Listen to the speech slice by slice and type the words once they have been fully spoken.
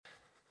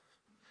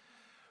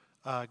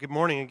Good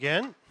morning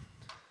again.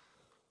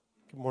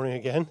 Good morning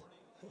again.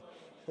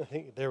 I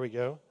think there we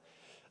go.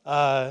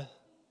 I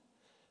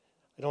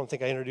don't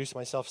think I introduced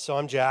myself. So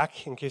I'm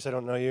Jack, in case I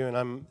don't know you, and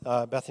I'm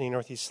Bethany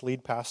Northeast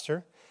lead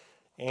pastor.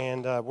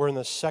 And we're in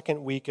the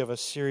second week of a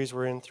series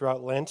we're in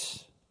throughout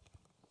Lent.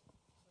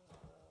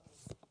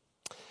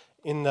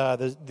 In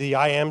the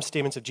I am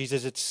statements of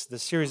Jesus, the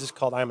series is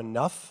called I Am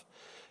Enough.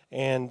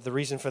 And the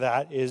reason for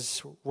that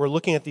is we're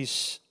looking at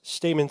these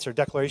statements or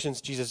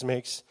declarations Jesus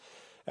makes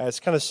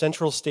as kind of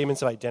central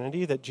statements of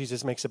identity that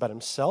Jesus makes about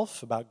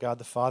himself, about God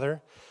the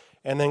Father,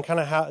 and then kind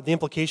of how the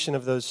implication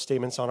of those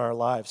statements on our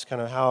lives, kind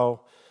of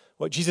how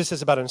what Jesus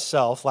says about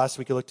himself. Last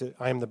week we looked at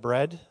I am the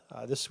bread.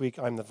 This week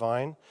I'm the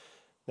vine.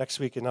 Next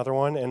week another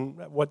one, and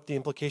what the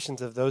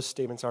implications of those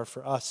statements are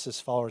for us as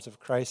followers of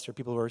Christ or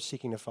people who are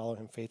seeking to follow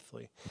him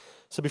faithfully.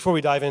 So before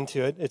we dive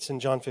into it, it's in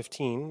John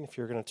 15, if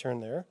you're going to turn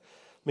there.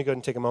 Let me go ahead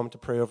and take a moment to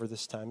pray over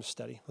this time of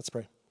study. Let's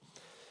pray.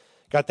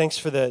 God, thanks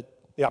for the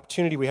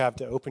opportunity we have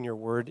to open your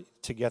word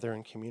together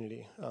in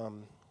community.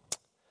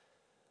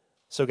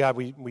 So God,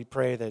 we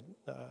pray that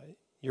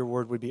your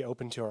word would be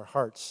open to our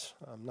hearts,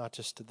 not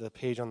just to the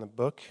page on the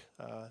book,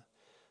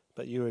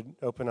 but you would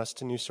open us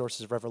to new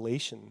sources of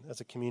revelation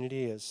as a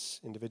community, as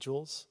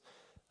individuals,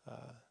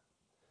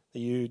 that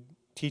you'd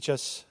teach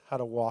us how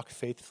to walk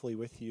faithfully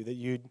with you, that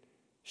you'd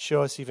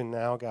show us even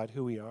now, God,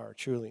 who we are,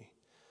 truly,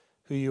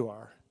 who you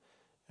are,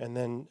 and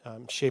then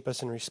shape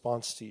us in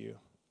response to you.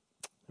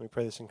 And we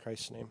pray this in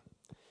Christ's name.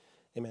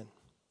 Amen.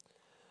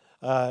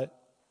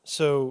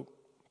 So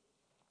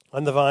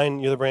on the vine,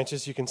 you're the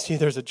branches. You can see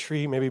there's a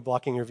tree maybe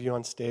blocking your view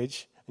on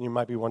stage, and you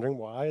might be wondering,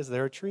 why is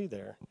there a tree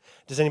there?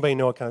 Does anybody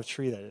know what kind of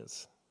tree that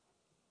is?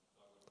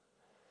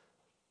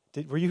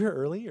 Were you here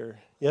early? Or?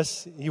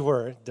 Yes, you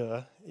were.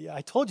 Duh. Yeah, I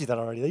told you that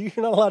already.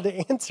 You're not allowed to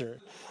answer.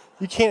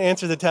 You can't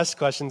answer the test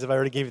questions if I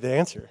already gave you the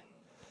answer.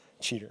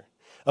 Cheater.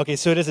 Okay,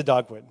 so it is a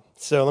dogwood.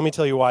 So let me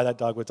tell you why that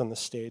dogwood's on the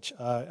stage.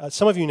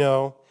 Some of you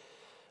know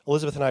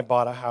Elizabeth and I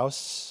bought a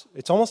house.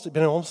 It's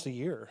been almost a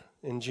year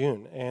in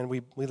June, and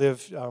we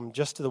live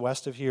just to the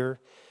west of here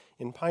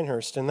in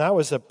Pinehurst, and that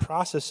was a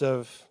process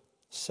of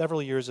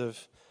several years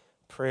of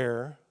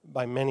prayer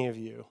by many of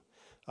you.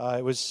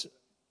 It was,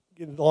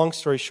 long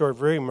story short,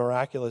 very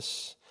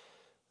miraculous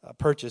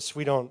purchase.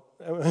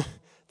 The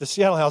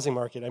Seattle housing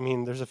market, I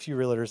mean, there's a few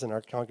realtors in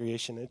our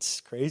congregation.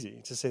 It's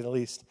crazy, to say the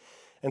least.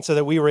 And so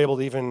that we were able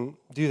to even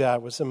do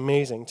that was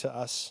amazing to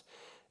us.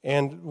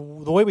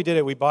 And the way we did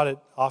it, we bought it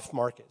off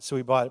market. So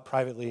we bought it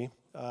privately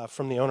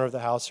from the owner of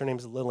the house. Her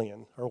name's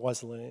Lillian, or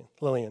was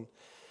Lillian.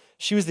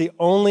 She was the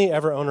only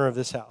ever owner of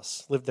this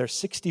house. Lived there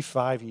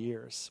 65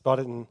 years. Built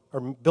it in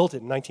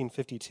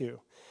 1952.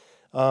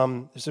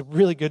 It's a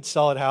really good,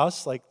 solid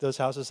house, like those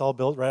houses all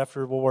built right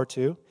after World War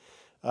II.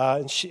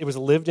 And it was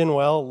lived in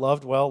well,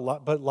 loved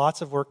well, but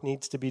lots of work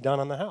needs to be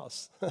done on the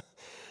house,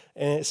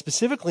 and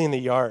specifically in the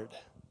yard.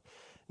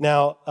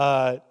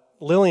 Now,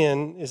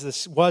 Lillian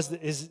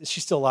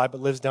she's still alive, but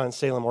lives down in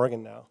Salem,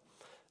 Oregon now.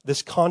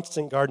 This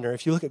constant gardener.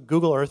 If you look at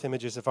Google Earth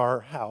images of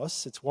our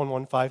house, it's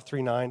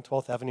 11539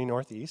 12th Avenue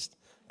Northeast.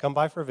 Come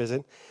by for a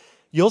visit.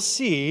 You'll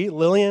see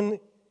Lillian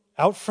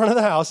out front of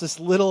the house, this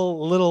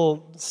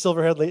little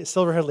silver-haired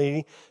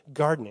lady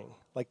gardening.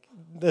 Like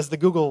as the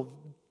Google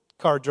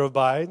car drove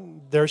by,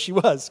 there she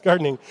was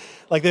gardening.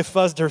 Like they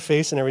fuzzed her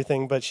face and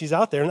everything, but she's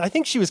out there. And I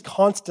think she was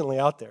constantly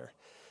out there.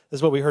 This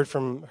is what we heard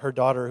from her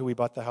daughter, who we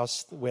bought the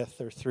house with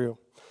or through.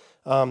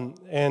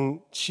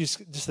 And she's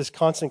just this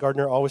constant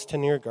gardener, always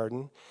tending her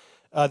garden.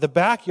 The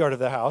backyard of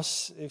the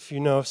house, if you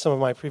know some of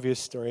my previous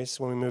stories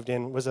when we moved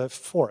in, was a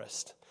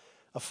forest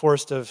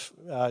of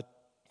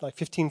like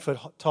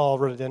 15-foot tall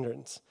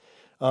rhododendrons.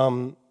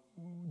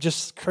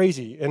 Just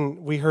crazy. And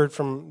we heard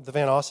from the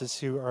Van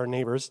Osses, who are our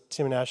neighbors,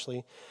 Tim and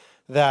Ashley,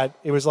 that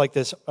it was like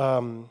this,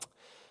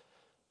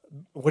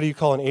 what do you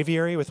call an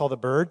aviary with all the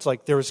birds?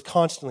 Like there was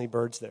constantly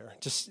birds there.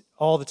 Just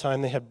all the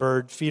time they had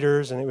bird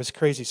feeders, and it was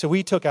crazy. So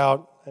we took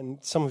out, and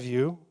some of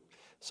you,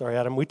 sorry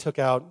Adam, we took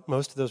out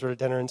most of those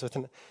rhododendrons with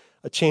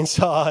a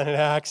chainsaw and an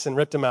axe and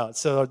ripped them out.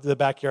 So the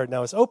backyard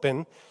now is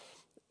open.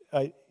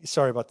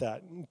 Sorry about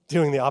that.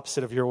 Doing the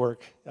opposite of your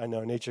work. I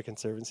know, Nature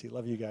Conservancy.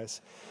 Love you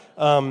guys.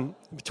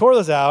 We tore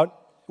those out.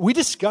 We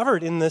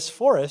discovered in this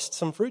forest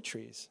some fruit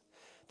trees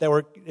that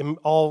were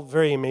all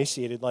very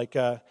emaciated. Like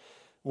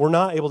we're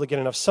not able to get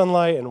enough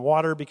sunlight and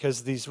water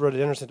because these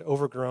rhododendrons had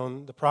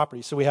overgrown the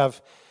property. So we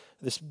have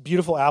this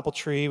beautiful apple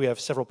tree. We have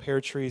several pear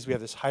trees. We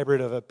have this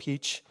hybrid of a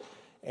peach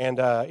and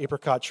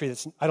apricot tree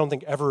that's, I don't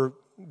think, ever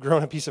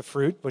grown a piece of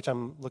fruit, which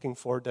I'm looking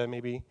forward to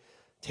maybe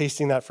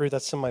tasting that fruit.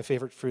 That's some of my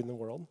favorite fruit in the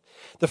world.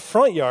 The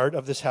front yard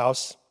of this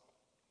house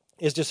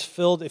is just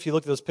filled, if you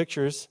look at those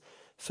pictures,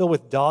 filled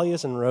with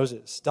dahlias and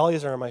roses.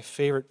 Dahlias are my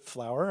favorite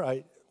flower.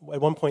 I at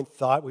one point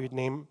thought we would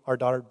name our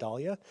daughter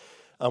Dahlia.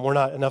 We're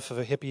not enough of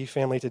a hippie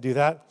family to do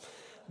that.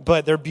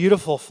 But they're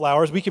beautiful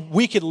flowers. We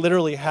could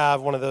literally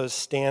have one of those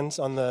stands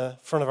on the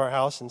front of our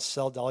house and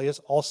sell dahlias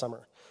all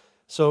summer.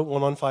 So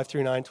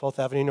 11539 12th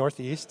Avenue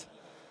Northeast.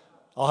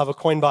 I'll have a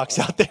coin box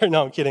out there.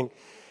 No, I'm kidding.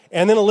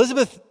 And then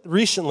Elizabeth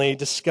recently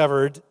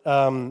discovered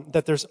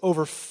that there's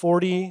over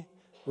 40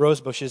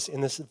 rose bushes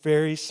in this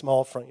very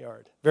small front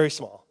yard. Very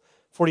small.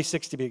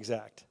 46 to be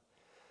exact.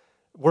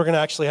 We're going to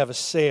actually have a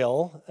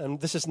sale, and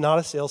this is not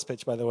a sales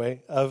pitch, by the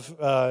way, of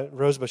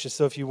rose bushes.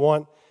 So if you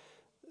want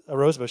a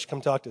rose bush,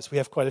 come talk to us. We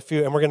have quite a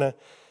few, and we're going to,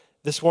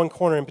 this one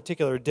corner in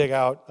particular, dig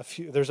out a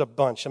few. There's a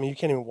bunch. I mean, you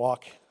can't even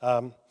walk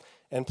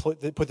and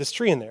put this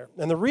tree in there.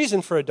 And the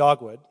reason for a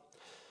dogwood,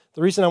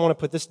 the reason I want to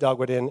put this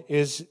dogwood in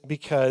is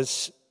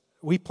because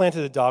we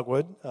planted a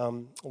dogwood,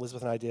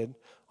 Elizabeth and I did,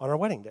 on our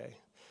wedding day.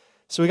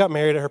 So we got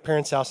married at her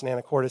parents' house in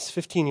Anacortes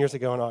 15 years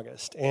ago in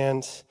August,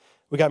 and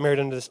we got married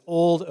under this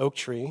old oak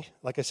tree.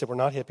 Like I said, we're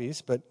not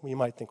hippies, but you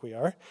might think we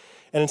are.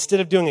 And instead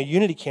of doing a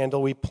unity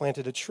candle, we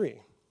planted a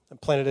tree, and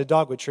planted a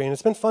dogwood tree. And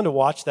it's been fun to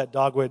watch that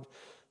dogwood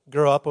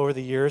grow up over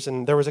the years.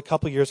 And there was a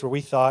couple years where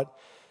we thought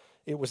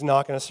it was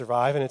not going to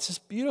survive, and it's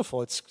just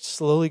beautiful. It's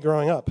slowly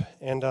growing up.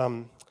 And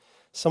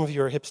some of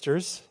you are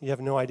hipsters. You have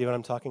no idea what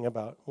I'm talking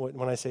about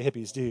when I say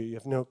hippies, do you? You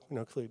have no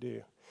clue, do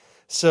you?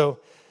 So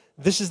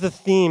this is the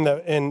theme,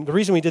 and the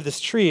reason we did this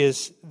tree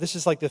is this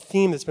is like the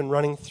theme that's been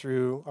running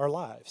through our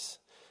lives.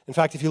 In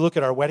fact, if you look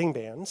at our wedding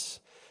bands,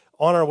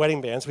 on our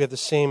wedding bands, we have the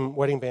same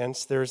wedding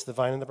bands. There's the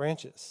vine and the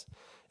branches.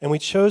 And we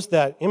chose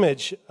that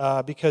image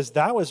because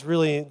that was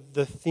really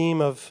the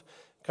theme of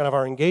kind of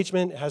our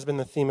engagement. It has been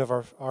the theme of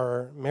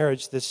our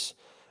marriage, this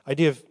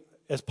idea of,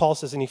 as Paul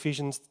says in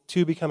Ephesians,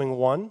 two becoming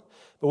one.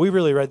 But we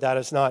really read that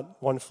as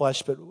not one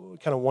flesh, but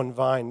kind of one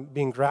vine,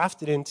 being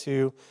grafted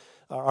into,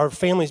 our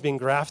families being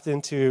grafted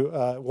into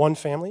one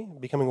family,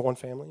 becoming one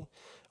family.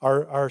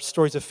 Our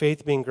stories of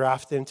faith being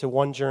grafted into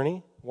one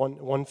journey,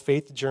 one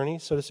faith journey,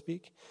 so to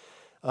speak.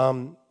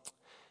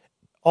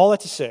 All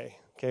that to say,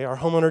 okay, our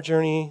homeowner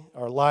journey,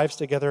 our lives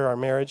together, our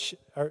marriage,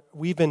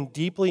 we've been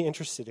deeply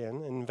interested in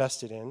and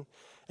invested in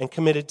and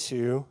committed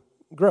to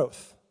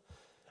growth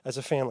as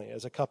a family,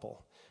 as a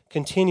couple.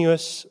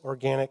 Continuous,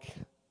 organic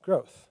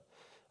growth.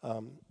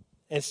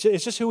 It's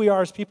just who we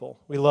are as people.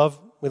 We love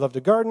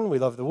to garden, we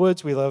love the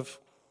woods, we love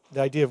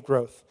the idea of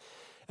growth.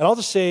 And I'll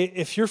just say,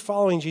 if you're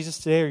following Jesus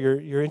today or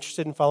you're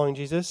interested in following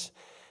Jesus,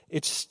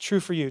 it's true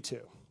for you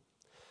too.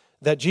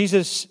 That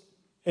Jesus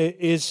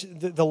is,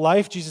 the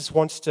life Jesus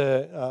wants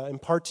to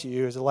impart to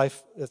you is a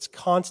life that's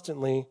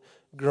constantly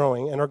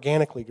growing and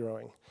organically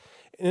growing.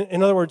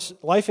 In other words,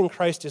 life in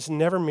Christ is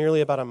never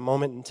merely about a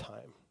moment in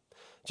time.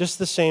 Just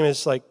the same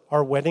as like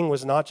our wedding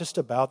was not just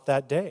about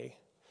that day.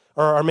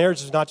 Or our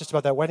marriage was not just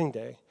about that wedding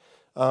day.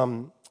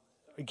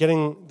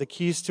 Getting the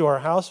keys to our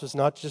house was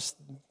not just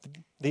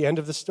the end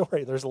of the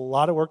story. There's a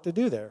lot of work to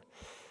do there.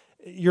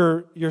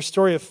 Your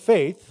story of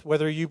faith,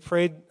 whether you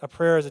prayed a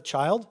prayer as a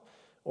child,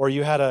 or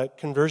you had a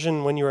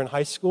conversion when you were in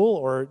high school,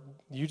 or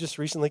you just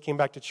recently came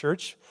back to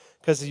church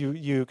because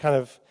you kind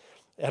of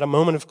had a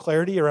moment of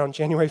clarity around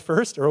January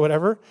 1st or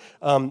whatever,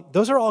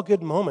 those are all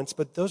good moments,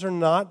 but those are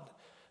not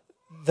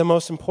the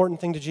most important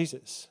thing to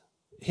Jesus.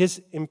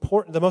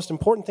 The most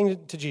important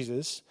thing to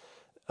Jesus,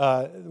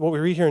 what we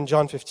read here in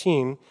John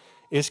 15,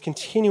 is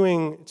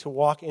continuing to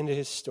walk into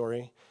his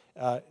story,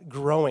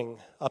 growing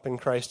up in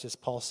Christ, as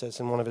Paul says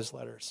in one of his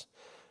letters.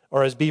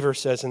 Or as Beaver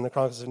says in the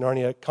Chronicles of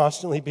Narnia,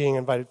 constantly being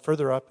invited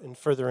further up and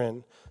further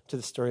in to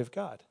the story of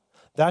God.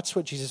 That's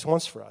what Jesus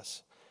wants for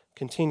us.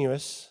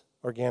 Continuous,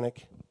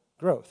 organic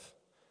growth.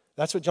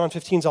 That's what John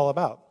 15 is all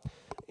about.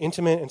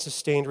 Intimate and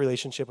sustained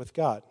relationship with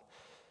God.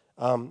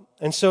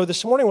 And so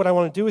this morning what I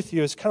want to do with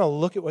you is kind of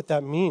look at what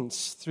that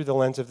means through the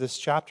lens of this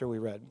chapter we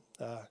read.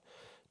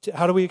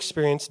 How do we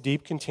experience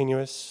deep,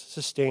 continuous,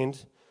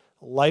 sustained,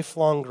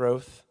 lifelong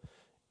growth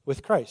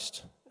with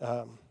Christ?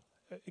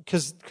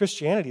 Because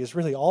Christianity is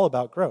really all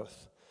about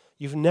growth.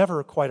 You've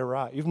never quite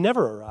arrived. You've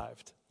never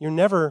arrived. You're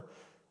never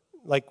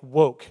like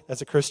woke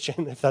as a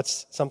Christian, if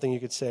that's something you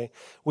could say.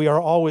 We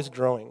are always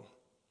growing.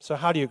 So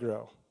how do you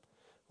grow?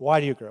 Why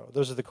do you grow?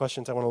 Those are the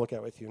questions I want to look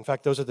at with you. In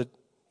fact, those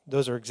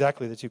are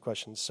exactly the two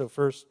questions. So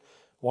first,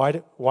 why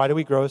do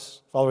we grow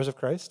as followers of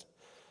Christ?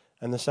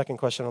 And the second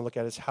question I'll look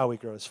at is how we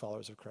grow as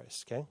followers of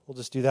Christ. Okay? We'll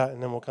just do that,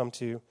 and then we'll come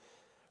to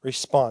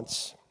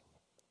response.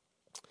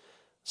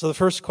 So the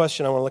first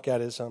question I want to look at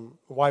is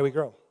why we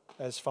grow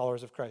as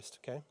followers of Christ.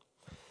 Okay?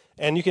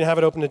 And you can have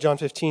it open to John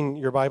 15,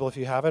 your Bible if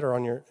you have it, or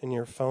in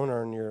your phone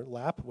or in your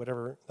lap,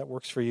 whatever that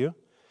works for you.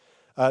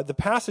 The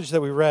passage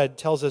that we read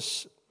tells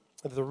us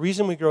that the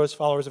reason we grow as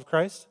followers of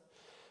Christ,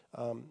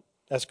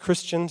 as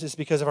Christians, is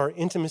because of our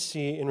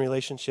intimacy in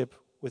relationship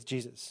with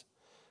Jesus.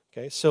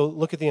 Okay, so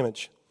look at the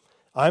image.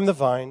 I'm the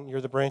vine, you're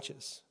the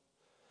branches.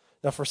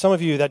 Now, for some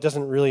of you, that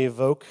doesn't really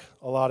evoke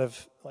a lot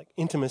of like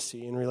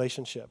intimacy in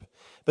relationship.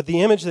 But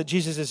the image that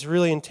Jesus is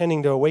really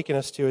intending to awaken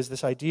us to is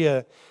this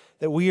idea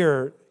that we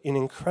are in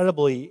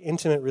incredibly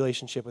intimate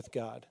relationship with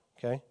God.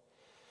 Okay,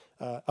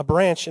 a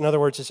branch, in other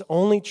words, is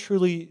only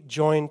truly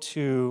joined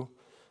to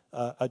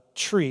a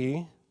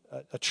tree,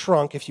 a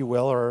trunk, if you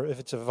will, or if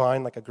it's a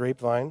vine, like a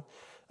grapevine.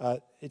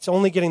 It's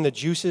only getting the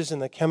juices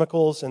and the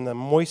chemicals and the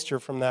moisture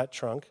from that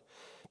trunk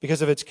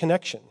because of its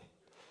connection.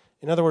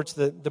 In other words,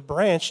 the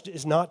branch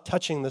is not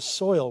touching the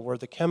soil where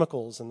the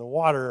chemicals and the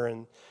water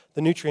and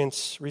the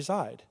nutrients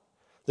reside.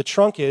 The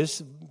trunk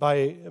is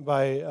by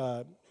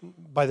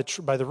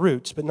the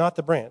roots, but not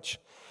the branch.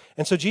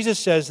 And so Jesus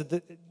says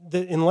that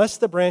unless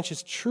the branch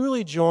is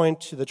truly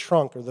joined to the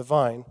trunk or the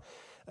vine,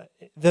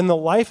 then the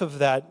life of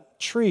that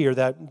tree or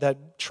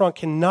that trunk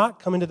cannot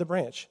come into the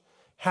branch.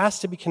 Has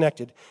to be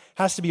connected.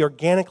 Has to be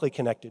organically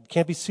connected.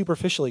 Can't be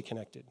superficially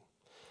connected.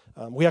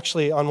 We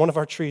actually, on one of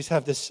our trees,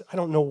 have this, I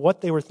don't know what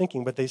they were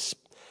thinking, but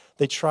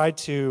they tried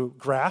to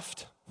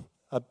graft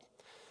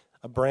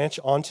a branch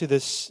onto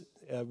this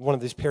one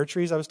of these pear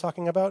trees I was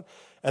talking about,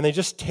 and they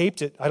just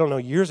taped it, I don't know,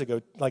 years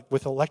ago, like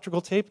with electrical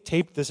tape,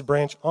 taped this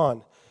branch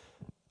on.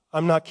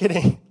 I'm not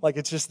kidding. Like,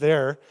 it's just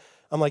there.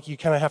 I'm like, you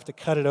kind of have to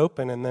cut it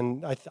open, and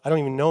then I don't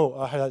even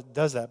know how that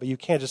does that, but you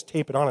can't just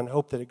tape it on and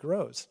hope that it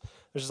grows.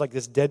 There's just like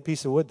this dead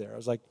piece of wood there. I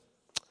was like,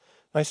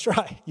 nice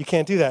try. You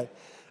can't do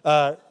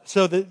that.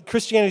 So the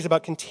Christianity is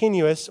about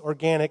continuous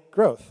organic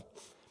growth.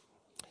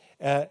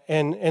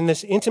 And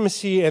this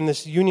intimacy and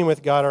this union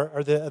with God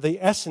are the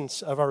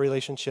essence of our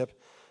relationship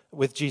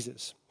with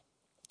Jesus.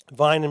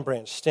 Vine and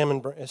branch, stem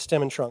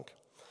and trunk.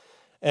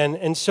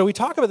 And so we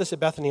talk about this at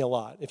Bethany a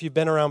lot. If you've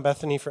been around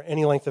Bethany for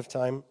any length of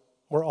time,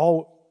 we're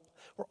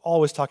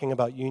always talking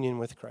about union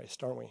with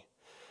Christ, aren't we?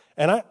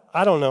 And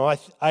I don't know.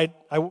 I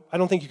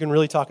don't think you can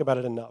really talk about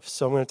it enough.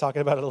 So I'm going to talk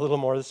about it a little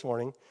more this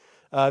morning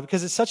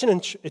because it's such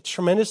a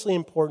tremendously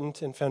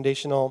important and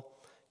foundational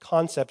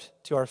concept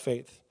to our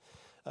faith.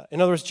 In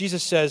other words,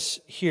 Jesus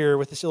says here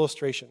with this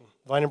illustration,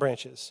 vine and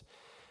branches,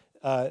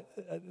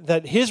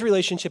 that his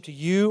relationship to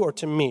you or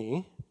to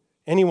me,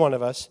 any one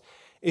of us,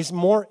 is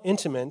more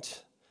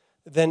intimate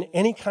than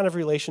any kind of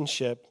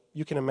relationship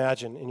you can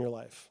imagine in your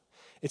life.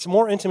 It's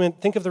more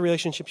intimate, think of the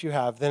relationships you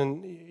have,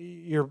 than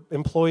your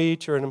employee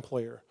to an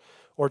employer,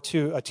 or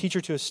to a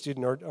teacher to a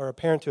student, or a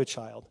parent to a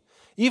child.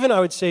 Even, I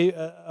would say,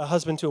 a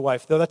husband to a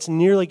wife, though that's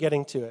nearly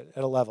getting to it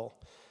at a level.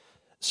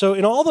 So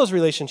in all those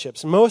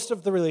relationships, most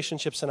of the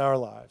relationships in our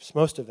lives,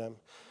 most of them,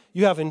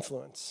 you have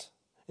influence.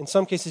 In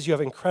some cases, you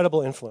have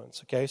incredible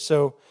influence, okay?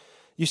 So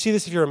you see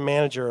this if you're a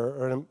manager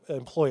or an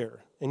employer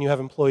and you have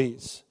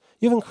employees.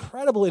 You have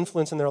incredible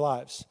influence in their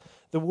lives.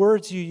 The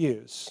words you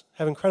use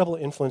have incredible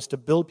influence to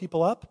build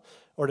people up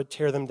or to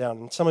tear them down.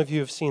 And some of you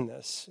have seen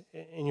this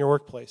in your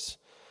workplace.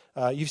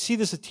 You see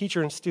this with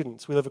teacher and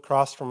students. We live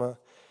across from an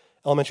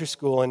elementary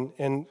school,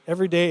 and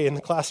every day in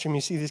the classroom you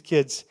see these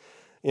kids,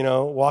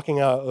 walking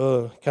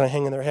out, kind of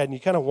hanging their head, and you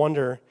kind of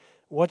wonder,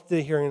 what did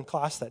they hear in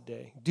class that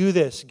day? Do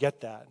this,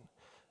 get that.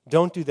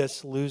 Don't do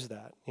this, lose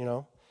that,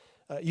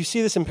 You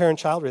see this in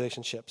parent-child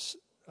relationships.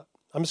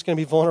 I'm just going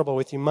to be vulnerable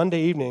with you.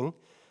 Monday evening,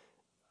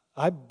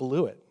 I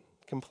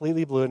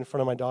completely blew it in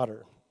front of my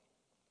daughter.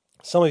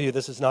 Some of you,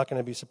 this is not going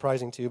to be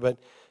surprising to you, but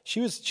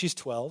she's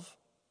 12,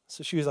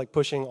 so she was like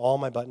pushing all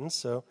my buttons,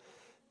 so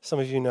some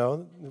of you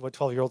know what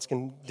 12-year-olds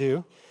can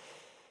do.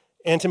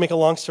 And to make a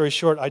long story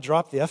short, I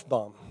dropped the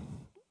F-bomb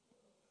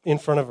in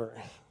front of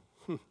her.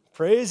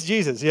 Praise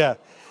Jesus, yeah.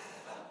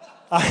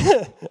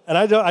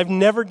 I've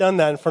never done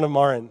that in front of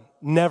Marin,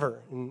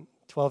 never in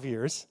 12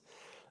 years.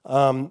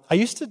 I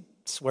used to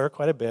swear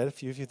quite a bit, a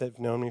few of you that have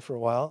known me for a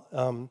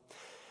while.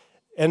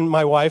 And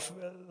my wife,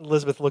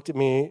 Elizabeth, looked at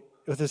me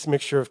with this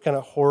mixture of kind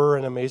of horror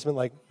and amazement,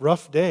 like,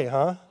 rough day,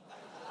 huh?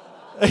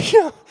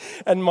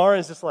 And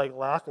Marin's just like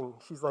laughing.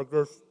 She's like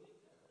this,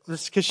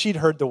 just because she'd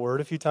heard the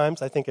word a few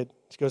times. I think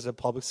she goes to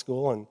public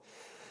school, and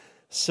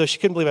so she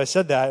couldn't believe I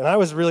said that. And I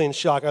was really in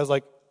shock. I was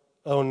like,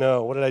 oh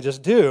no, what did I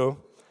just do?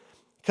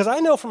 Because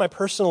I know from my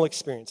personal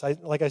experience,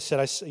 like I said,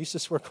 I used to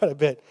swear quite a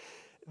bit,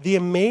 the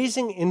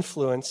amazing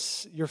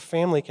influence your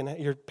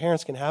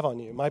parents can have on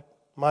you.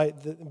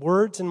 The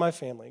words in my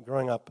family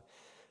growing up,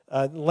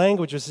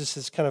 language was just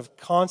this kind of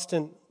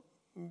constant,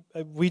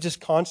 we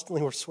just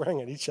constantly were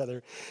swearing at each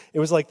other. It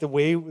was like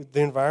the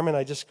environment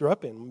I just grew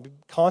up in,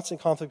 constant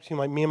conflict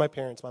between me and my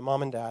parents, my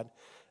mom and dad.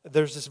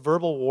 There's this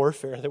verbal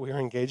warfare that we were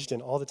engaged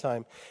in all the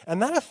time.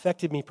 And that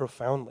affected me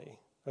profoundly,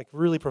 like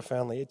really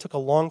profoundly. It took a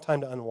long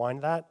time to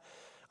unwind that.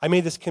 I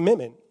made this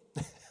commitment,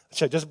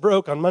 which I just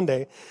broke on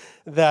Monday,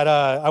 that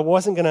I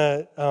wasn't going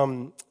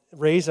to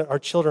raise our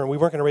children. We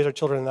weren't going to raise our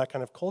children in that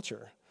kind of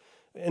culture.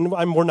 And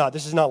we're not.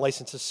 This is not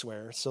licensed to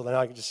swear, so then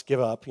I can just give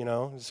up,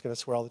 I'm just going to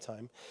swear all the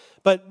time.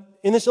 But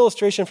in this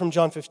illustration from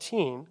John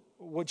 15,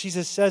 what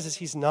Jesus says is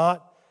he's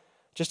not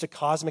just a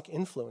cosmic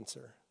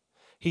influencer.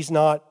 He's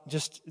not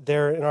just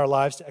there in our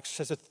lives to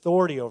exercise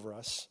authority over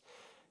us.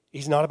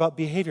 He's not about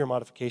behavior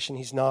modification.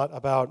 He's not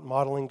about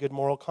modeling good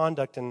moral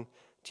conduct and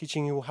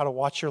teaching you how to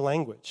watch your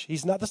language.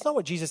 That's not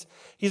what Jesus,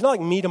 he's not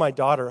like me to my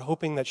daughter,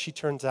 hoping that she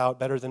turns out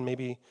better than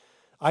maybe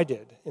I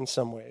did in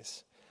some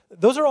ways.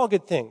 Those are all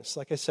good things.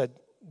 Like I said,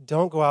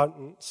 don't go out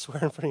and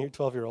swear in front of your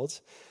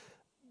 12-year-olds.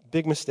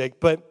 Big mistake.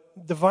 But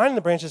the vine and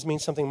the branches mean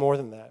something more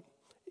than that.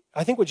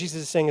 I think what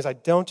Jesus is saying is I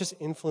don't just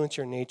influence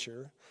your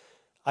nature,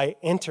 I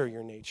enter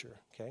your nature,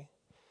 okay?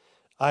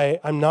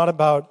 I'm not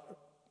about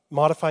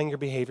modifying your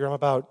behavior. I'm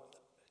about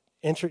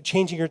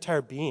changing your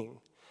entire being.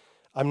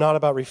 I'm not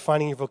about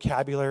refining your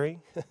vocabulary,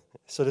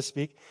 so to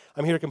speak.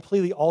 I'm here to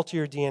completely alter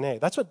your DNA.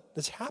 That's what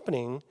is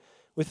happening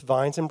with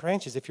vines and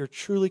branches if you're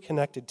truly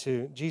connected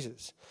to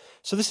Jesus.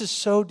 So this is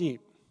so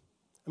deep.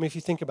 I mean, if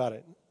you think about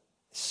it,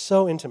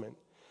 so intimate.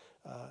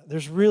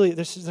 There's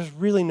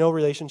really no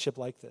relationship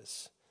like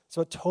this.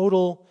 So a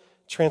total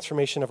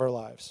transformation of our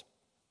lives.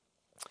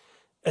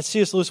 As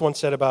C.S. Lewis once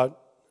said about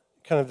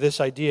kind of this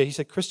idea, he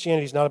said,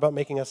 Christianity is not about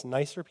making us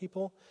nicer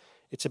people,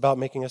 it's about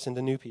making us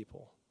into new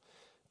people.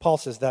 Paul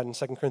says that in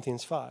 2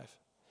 Corinthians 5,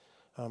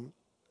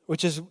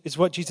 which is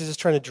what Jesus is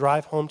trying to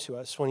drive home to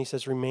us when he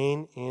says,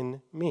 remain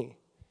in me.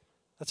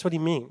 That's what he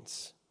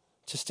means,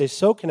 to stay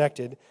so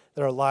connected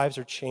that our lives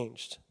are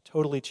changed,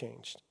 totally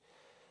changed.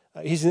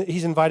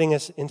 He's inviting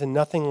us into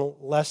nothing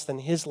less than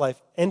his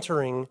life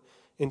entering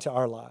into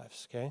our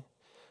lives, okay?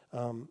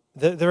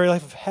 The very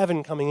life of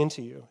heaven coming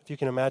into you, if you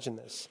can imagine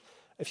this.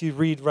 If you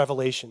read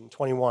Revelation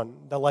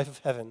 21, the life of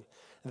heaven,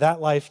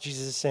 that life,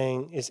 Jesus is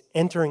saying, is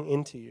entering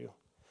into you.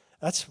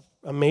 That's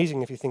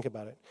amazing if you think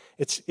about it.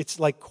 It's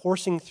like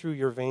coursing through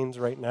your veins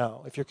right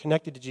now. If you're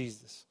connected to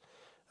Jesus,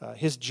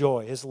 his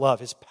joy, his love,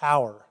 his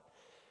power,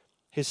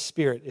 his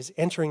spirit is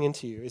entering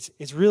into you.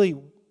 It's really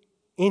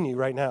in you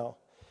right now.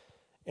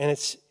 And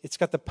it's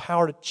got the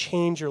power to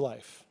change your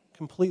life,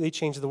 completely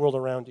change the world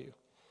around you.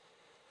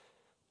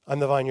 I'm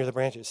the vine, you're the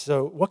branches.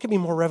 So what could be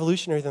more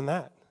revolutionary than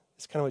that?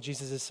 It's kind of what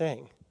Jesus is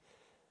saying.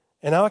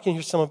 And now I can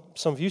hear some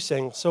of you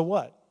saying, so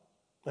what?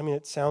 I mean,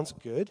 it sounds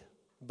good,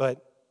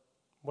 but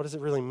what does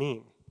it really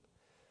mean?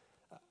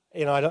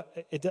 You know,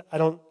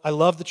 I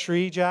love the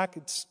tree, Jack.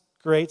 It's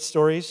great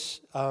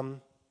stories. How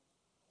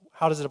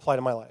does it apply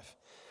to my life?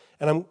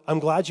 And I'm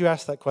glad you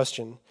asked that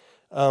question.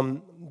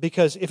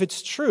 Because if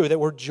it's true that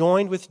we're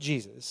joined with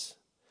Jesus,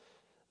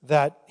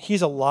 that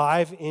he's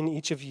alive in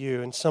each of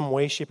you in some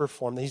way, shape, or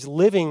form, that he's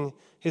living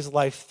his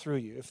life through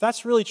you, if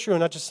that's really true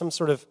and not just some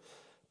sort of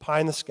pie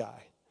in the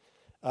sky,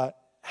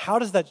 how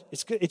does that,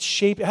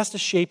 it has to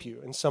shape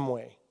you in some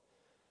way.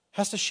 It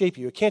has to shape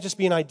you. It can't just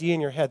be an idea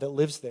in your head that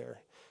lives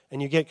there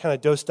and you get kind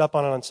of dosed up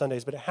on it on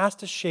Sundays, but it has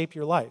to shape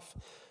your life.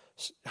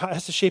 It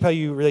has to shape how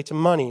you relate to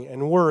money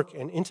and work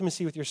and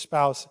intimacy with your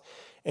spouse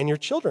and your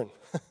children.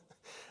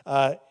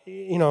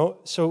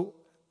 So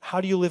how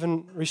do you live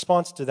in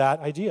response to that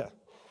idea?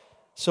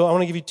 So I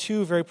want to give you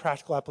two very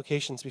practical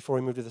applications before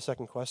we move to the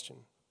second question.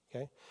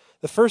 Okay?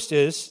 The first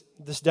is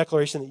this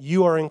declaration that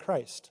you are in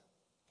Christ.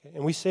 Okay?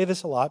 And we say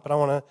this a lot, but I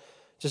want to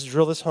just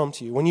drill this home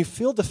to you. When you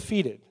feel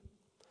defeated,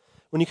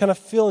 when you kind of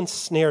feel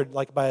ensnared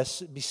like by a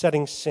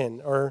besetting sin,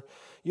 or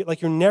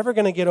like you're never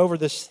going to get over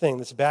this thing,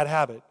 this bad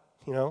habit,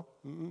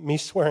 me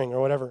swearing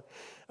or whatever,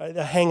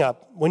 a hang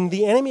up, when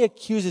the enemy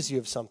accuses you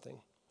of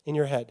something in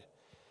your head,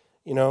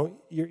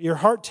 your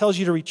heart tells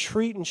you to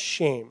retreat in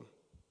shame.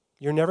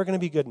 You're never going to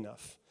be good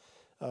enough.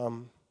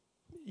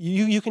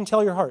 You can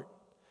tell your heart,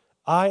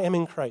 I am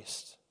in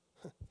Christ.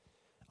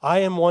 I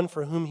am one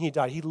for whom he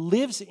died. He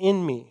lives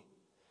in me.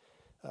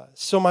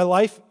 So my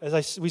life,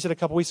 we said a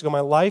couple weeks ago, my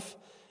life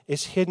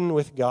is hidden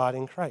with God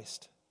in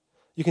Christ.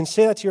 You can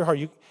say that to your heart.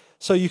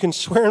 So you can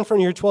swear in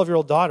front of your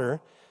 12-year-old daughter.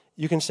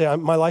 You can say,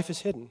 my life is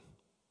hidden.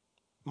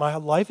 My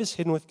life is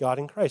hidden with God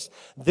in Christ.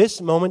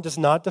 This moment does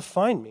not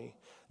define me.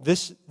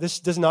 This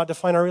does not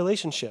define our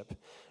relationship.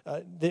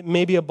 It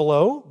may be a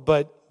blow,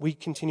 but we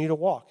continue to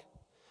walk.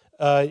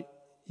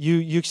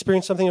 You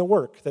experience something at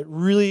work that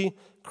really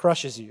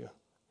crushes you.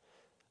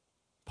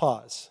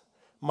 Pause.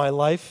 My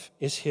life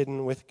is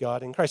hidden with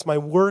God in Christ. My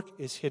work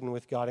is hidden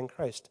with God in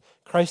Christ.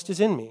 Christ is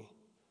in me.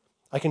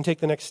 I can take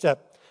the next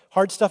step.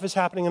 Hard stuff is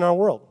happening in our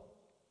world.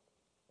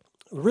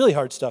 Really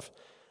hard stuff.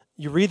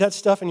 You read that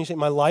stuff and you say,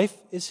 my life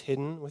is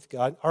hidden with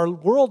God. Our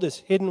world is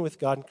hidden with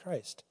God in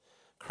Christ.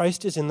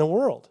 Christ is in the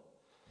world.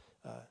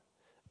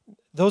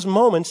 Those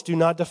moments do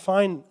not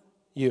define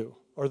you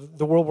or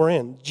the world we're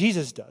in.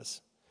 Jesus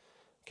does.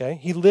 Okay?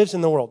 He lives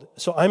in the world.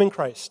 So I'm in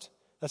Christ.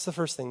 That's the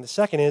first thing. The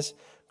second is,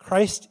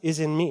 Christ is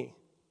in me.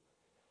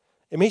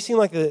 It may seem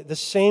like the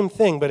same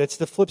thing, but it's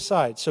the flip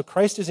side. So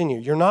Christ is in you.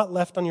 You're not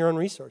left on your own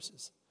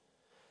resources.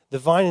 The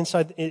vine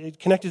inside,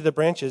 connected to the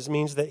branches,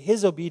 means that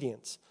his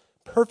obedience,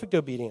 perfect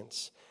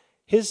obedience,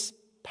 his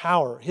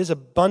power, his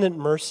abundant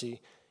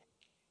mercy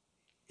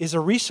is a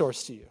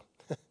resource to you.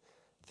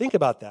 Think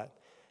about that.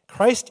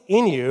 Christ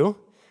in you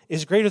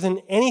is greater than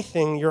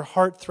anything your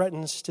heart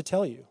threatens to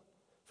tell you.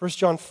 1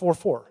 John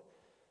 4:4.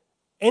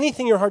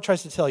 Anything your heart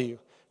tries to tell you,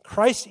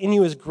 Christ in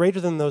you is greater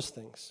than those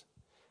things.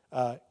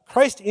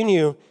 Christ in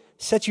you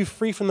sets you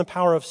free from the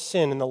power of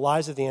sin and the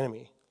lies of the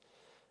enemy.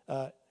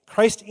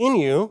 Christ in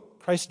you,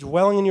 Christ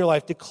dwelling in your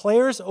life,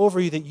 declares over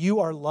you that you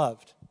are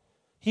loved.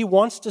 He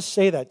wants to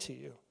say that to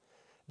you.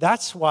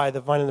 That's why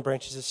the vine and the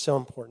branches is so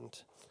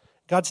important.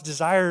 God's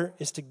desire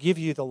is to give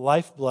you the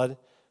lifeblood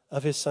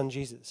of his son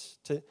Jesus,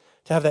 to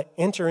have that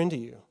enter into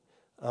you,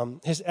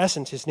 his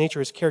essence, his nature,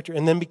 his character,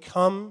 and then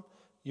become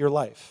your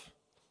life.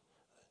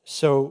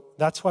 So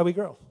that's why we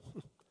grow.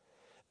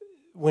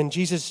 When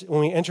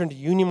we enter into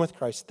union with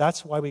Christ,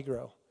 that's why we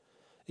grow.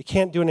 You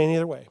can't do it any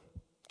other way.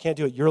 You can't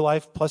do it your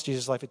life plus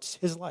Jesus' life. It's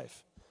his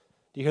life.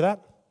 Do you hear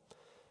that?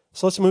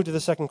 So let's move to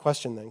the second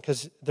question then,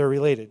 because they're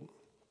related.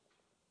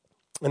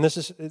 And this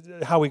is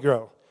how we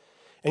grow.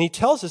 And he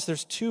tells us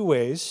there's two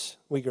ways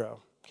we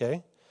grow,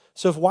 okay?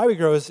 So if why we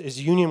grow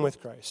is union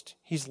with Christ,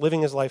 he's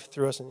living his life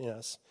through us and in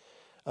us.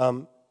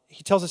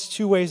 He tells us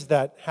two ways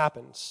that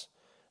happens.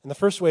 And the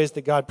first way is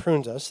that God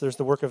prunes us. There's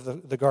the work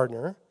of the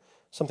gardener,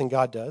 something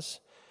God does.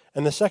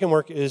 And the second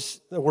work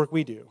is the work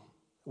we do.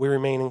 We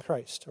remain in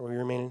Christ, or we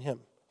remain in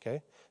him,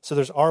 okay? So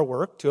there's our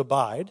work to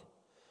abide,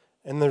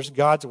 and there's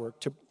God's work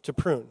to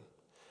prune.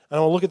 And I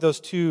want to look at those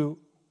two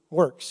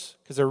works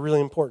because they're really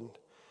important.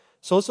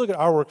 So let's look at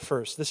our work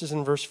first. This is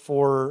in verse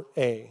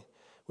 4a,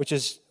 which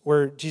is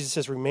where Jesus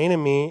says, remain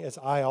in me as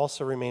I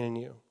also remain in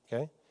you,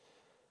 okay?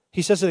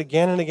 He says it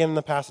again and again in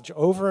the passage,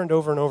 over and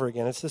over and over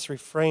again. It's this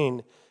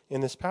refrain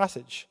in this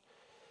passage.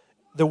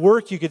 The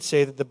work, you could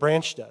say, that the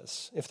branch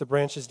does, if the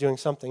branch is doing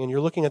something, and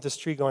you're looking at this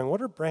tree going,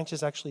 what are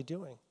branches actually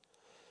doing?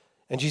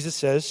 And Jesus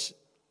says,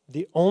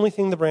 the only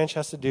thing the branch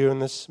has to do in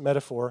this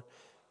metaphor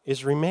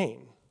is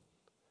remain.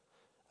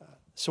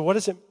 So what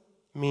does it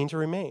mean to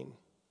remain?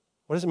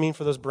 What does it mean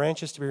for those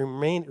branches to be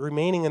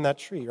remaining in that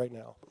tree right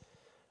now?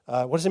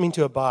 What does it mean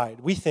to abide?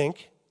 We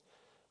think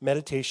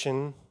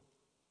meditation,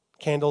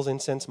 candles,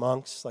 incense,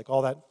 monks, like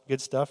all that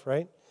good stuff,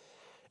 right?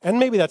 And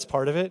maybe that's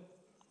part of it,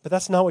 but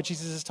that's not what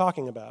Jesus is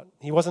talking about.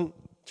 He wasn't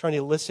trying to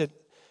elicit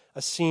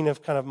a scene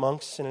of kind of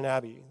monks in an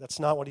abbey. That's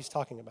not what he's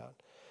talking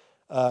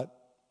about.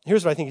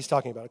 Here's what I think he's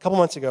talking about. A couple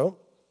months ago,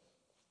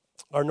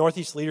 our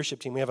Northeast leadership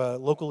team, we have a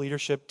local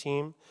leadership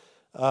team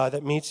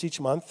that meets each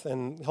month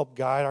and help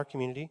guide our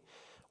community.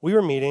 We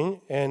were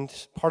meeting, and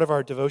part of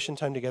our devotion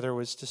time together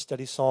was to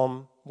study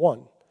Psalm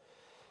 1.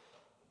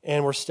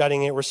 And we're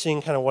studying it. We're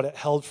seeing kind of what it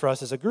held for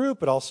us as a group,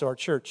 but also our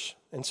church.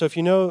 And so if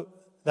you know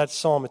that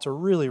psalm, it's a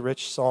really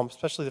rich psalm,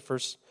 especially the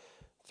first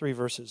 3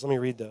 verses. Let me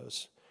read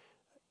those.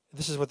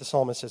 This is what the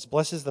psalmist says.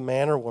 Blessed is the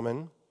man or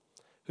woman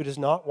who does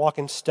not walk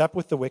in step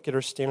with the wicked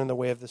or stand in the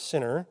way of the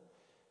sinner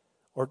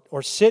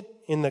or sit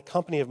in the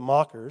company of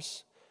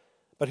mockers,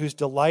 but whose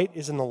delight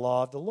is in the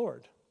law of the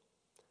Lord,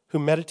 who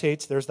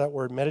meditates, there's that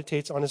word,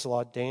 meditates on his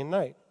law day and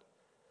night.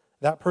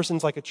 That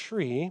person's like a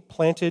tree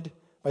planted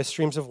by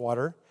streams of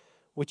water,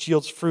 which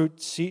yields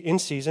fruit in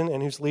season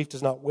and whose leaf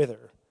does not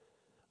wither.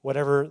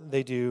 Whatever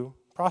they do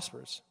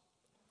prospers.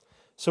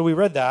 So we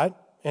read that,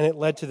 and it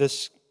led to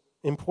this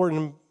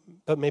important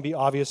but maybe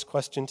obvious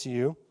question to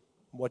you.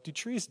 What do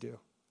trees do?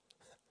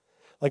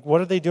 Like,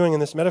 what are they doing in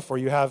this metaphor?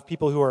 You have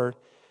people who are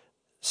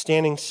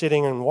standing,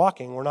 sitting, and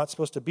walking. We're not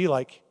supposed to be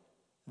like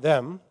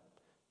them.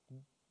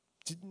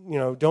 You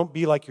know, don't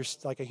be like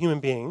a human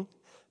being.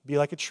 Be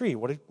like a tree.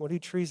 What do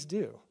trees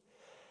do?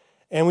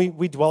 And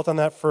we dwelt on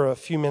that for a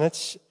few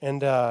minutes,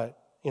 and I've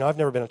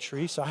never been a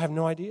tree, so I have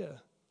no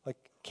idea. Like,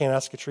 can't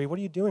ask a tree, what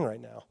are you doing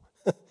right now?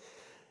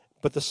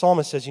 But the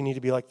psalmist says you need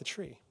to be like the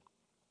tree.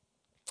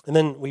 And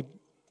then we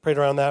prayed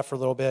around that for a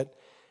little bit,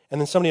 and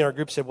then somebody in our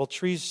group said, well,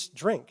 trees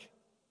drink.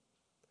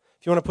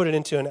 If you want to put it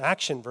into an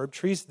action verb,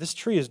 this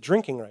tree is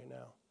drinking right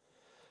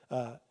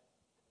now.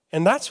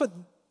 And that's what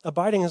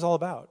abiding is all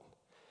about,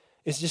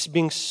 is just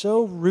being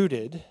so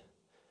rooted,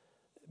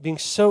 being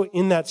so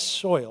in that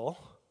soil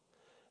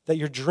that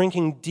you're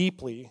drinking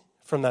deeply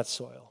from that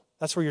soil.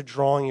 That's where you're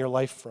drawing your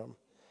life from.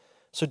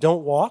 So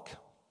don't walk,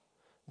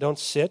 don't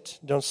sit,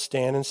 don't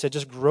stand. Instead,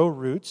 just grow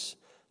roots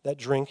that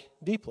drink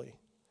deeply.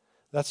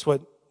 That's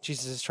what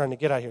Jesus is trying to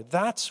get at here.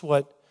 That's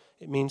what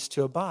it means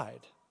to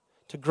abide,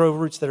 to grow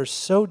roots that are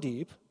so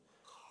deep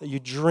that you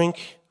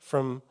drink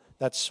from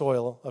that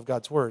soil of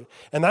God's word.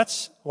 And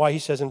that's why he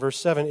says in verse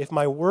 7, if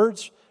my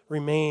words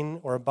remain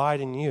or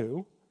abide in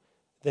you,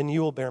 then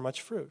you will bear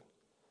much fruit.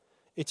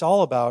 It's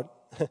all about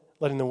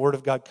letting the word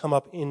of God come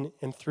up in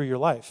and through your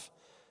life.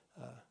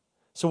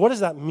 So what does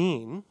that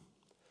mean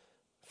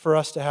for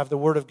us to have the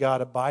word of God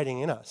abiding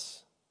in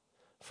us?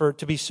 For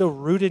to be so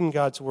rooted in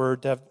God's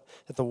word, that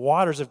the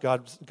waters of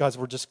God's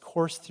word just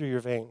course through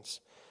your veins.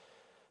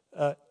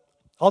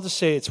 I'll just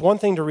say it's one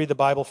thing to read the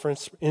Bible for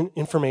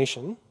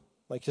information,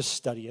 like just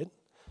study it.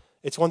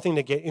 It's one thing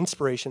to get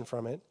inspiration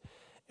from it.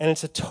 And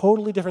it's a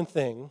totally different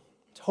thing,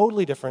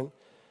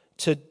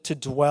 to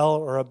dwell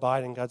or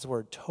abide in God's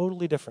word.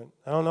 Totally different.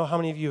 I don't know how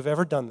many of you have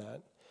ever done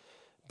that.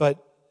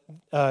 But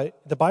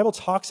the Bible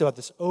talks about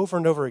this over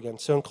and over again.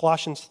 So in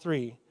Colossians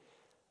 3,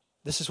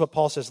 this is what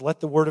Paul says, let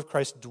the word of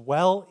Christ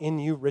dwell in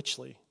you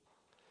richly.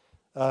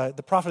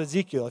 The prophet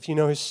Ezekiel, if you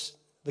know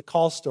the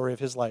call story of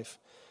his life,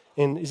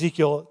 in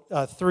Ezekiel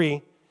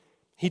 3,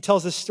 he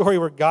tells this story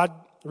where God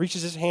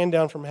reaches his hand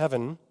down from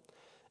heaven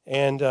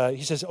and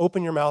he says,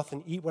 open your mouth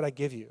and eat what I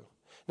give you.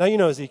 Now you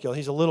know Ezekiel,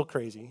 he's a little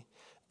crazy,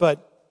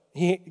 but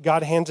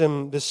God hands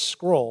him this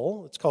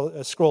scroll. It's called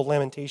a scroll of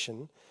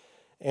lamentation,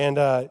 and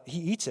he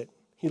eats it.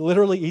 He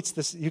literally eats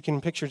this. You can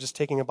picture just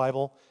taking a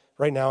Bible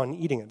right now and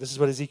eating it. This is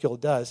what Ezekiel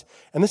does.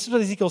 And this is what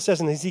Ezekiel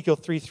says in Ezekiel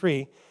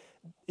 3:3.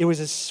 It was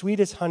as sweet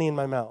as honey in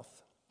my mouth.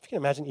 If you can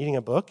imagine eating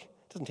a book,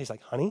 it doesn't taste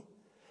like honey.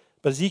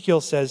 But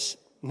Ezekiel says,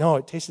 no,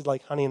 it tasted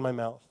like honey in my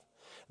mouth.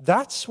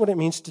 That's what it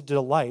means to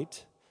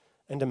delight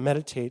and to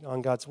meditate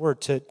on God's word,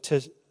 to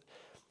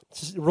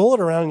roll it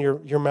around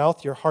in your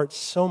mouth, your heart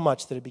so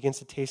much that it begins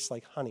to taste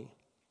like honey.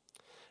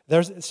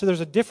 There's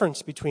a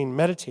difference between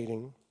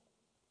meditating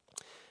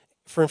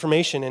for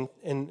information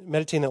and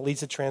meditating that leads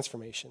to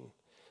transformation.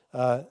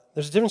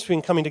 There's a difference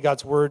between coming to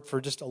God's Word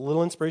for just a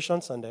little inspiration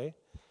on Sunday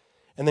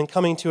and then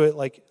coming to it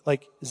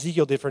like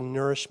Ezekiel did for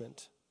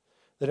nourishment,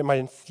 that it might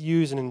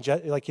infuse and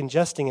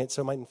ingesting it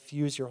so it might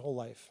infuse your whole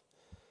life.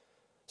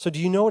 So do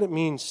you know what it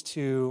means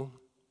to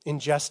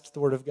ingest the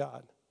Word of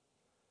God?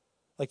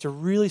 Like to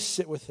really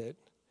sit with it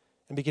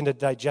and begin to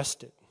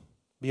digest it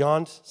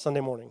beyond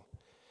Sunday morning.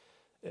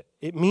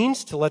 It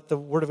means to let the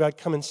Word of God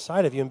come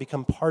inside of you and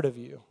become part of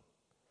you.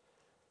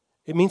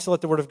 It means to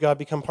let the Word of God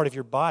become part of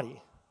your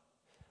body,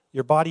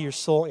 your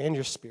soul, and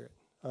your spirit.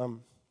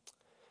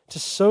 To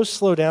so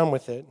slow down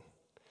with it,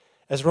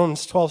 as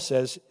Romans 12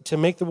 says, to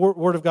make the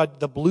Word of God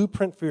the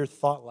blueprint for your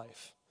thought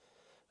life.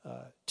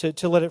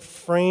 To let it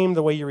frame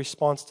the way your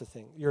response to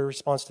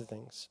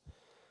things.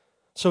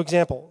 So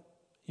example,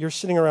 you're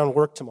sitting around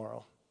work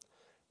tomorrow,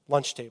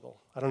 lunch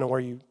table. I don't know where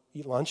you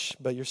eat lunch,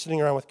 but you're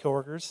sitting around with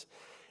coworkers,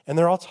 and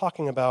they're all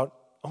talking about,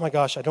 oh my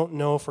gosh, I don't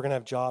know if we're going to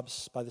have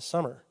jobs by the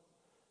summer.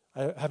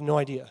 I have no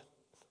idea.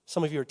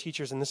 Some of you are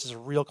teachers, and this is a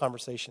real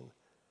conversation.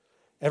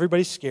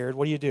 Everybody's scared.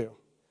 What do?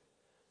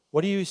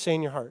 What do you say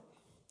in your heart?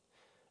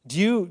 Do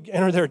you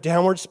enter their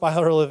downward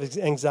spiral of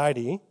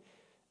anxiety,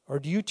 or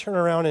do you turn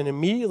around and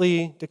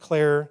immediately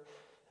declare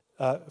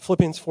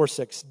Philippians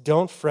 4:6,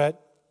 don't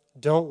fret,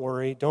 don't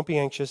worry, don't be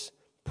anxious,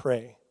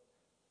 pray.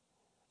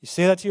 You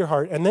say that to your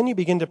heart, and then you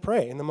begin to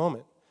pray in the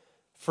moment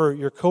for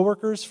your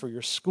coworkers, for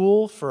your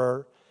school,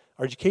 for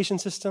our education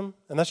system,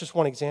 and that's just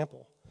one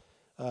example.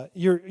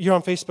 You're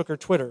on Facebook or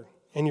Twitter,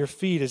 and your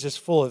feed is just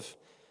full of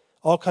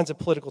all kinds of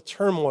political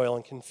turmoil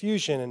and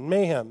confusion and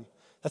mayhem.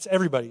 That's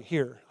everybody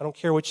here. I don't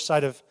care which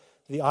side of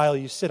the aisle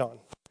you sit on.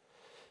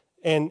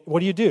 And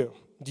what do?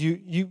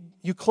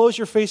 You close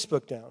your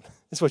Facebook down.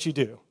 That's what you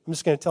do. I'm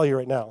just going to tell you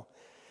right now.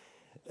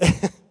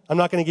 I'm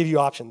not going to give you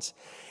options.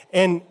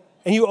 And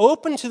you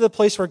open to the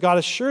place where God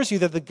assures you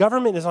that the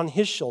government is on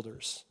his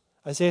shoulders.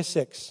 Isaiah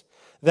 6.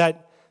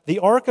 That the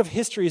arc of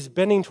history is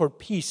bending toward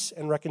peace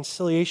and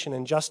reconciliation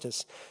and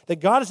justice. That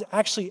God is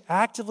actually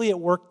actively at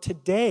work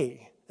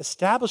today,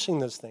 establishing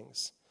those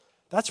things.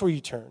 That's where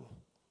you turn.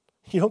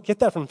 You don't get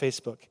that from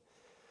Facebook.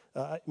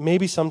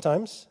 Maybe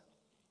sometimes.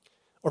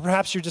 Or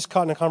perhaps you're just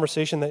caught in a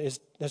conversation that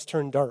has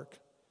turned dark.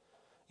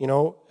 You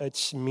know,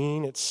 it's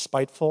mean, it's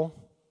spiteful,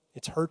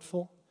 it's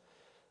hurtful.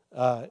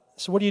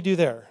 So what do you do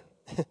there?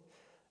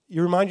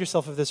 You remind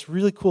yourself of this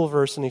really cool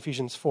verse in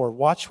Ephesians 4.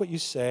 Watch what you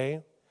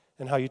say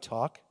and how you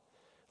talk.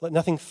 Let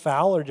nothing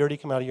foul or dirty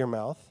come out of your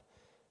mouth.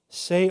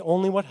 Say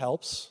only what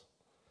helps.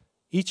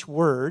 Each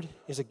word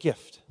is a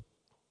gift.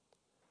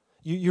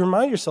 You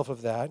remind yourself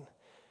of that,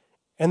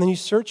 and then you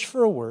search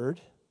for a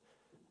word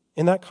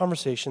in that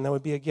conversation that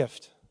would be a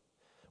gift.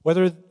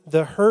 Whether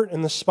the hurt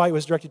and the spite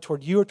was directed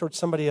toward you or toward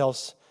somebody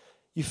else,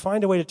 you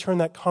find a way to turn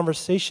that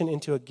conversation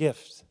into a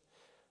gift.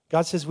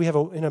 God says we have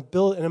an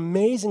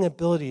amazing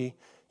ability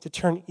to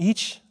turn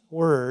each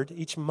word,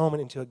 each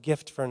moment into a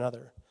gift for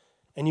another.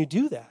 And you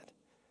do that.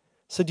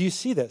 So do you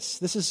see this?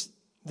 This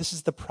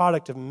is the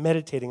product of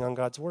meditating on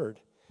God's word.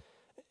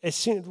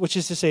 Which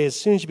is to say, as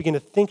soon as you begin to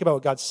think about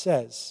what God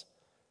says,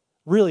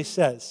 really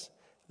says,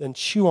 then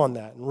chew on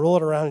that and roll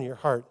it around in your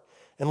heart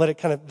and let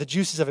it the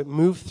juices of it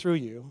move through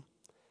you.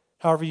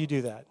 However you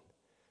do that,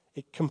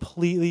 it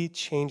completely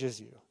changes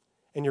you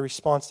and your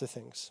response to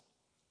things.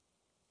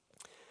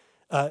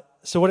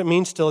 So what it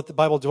means to let the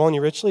Bible dwell in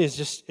you richly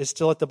is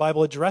to let the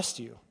Bible address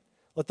you.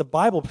 Let the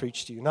Bible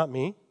preach to you, not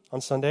me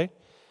on Sunday.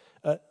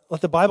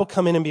 Let the Bible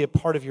come in and be a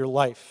part of your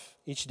life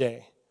each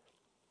day.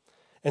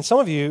 And some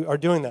of you are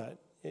doing that.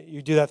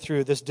 You do that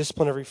through this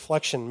discipline of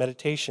reflection,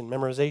 meditation,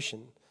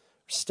 memorization,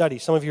 study.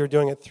 Some of you are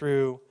doing it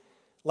through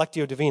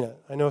Lectio Divina.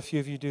 I know a few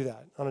of you do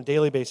that on a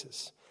daily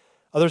basis.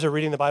 Others are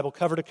reading the Bible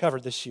cover to cover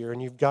this year,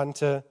 and you've gotten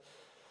to,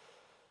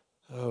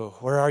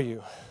 where are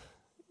you?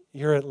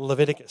 You're at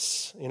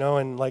Leviticus, and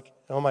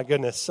oh my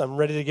goodness, I'm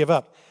ready to give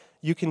up.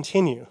 You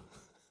continue.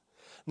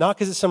 Not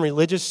because it's some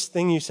religious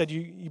thing you said,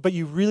 but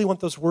you really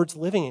want those words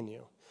living in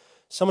you.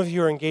 Some of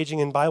you are engaging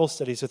in Bible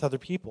studies with other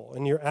people,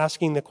 and you're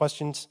asking the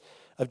questions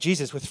of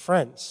Jesus with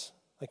friends.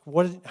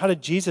 How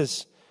did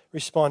Jesus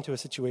respond to a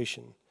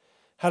situation?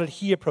 How did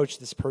he approach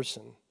this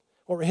person?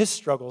 What were his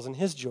struggles and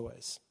his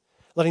joys?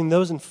 Letting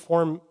those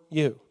inform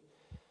you.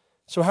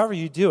 So however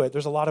you do it,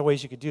 there's a lot of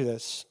ways you could do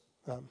this.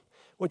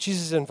 What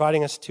Jesus is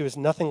inviting us to is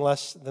nothing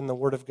less than the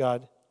Word of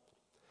God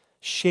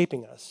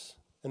shaping us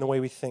in the way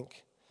we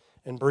think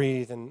and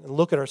breathe and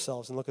look at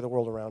ourselves and look at the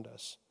world around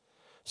us.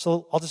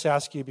 So I'll just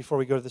ask you before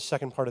we go to the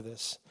second part of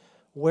this,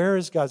 where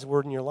is God's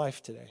Word in your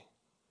life today?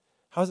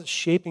 How is it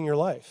shaping your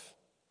life?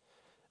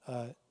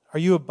 Are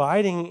you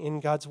abiding in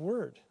God's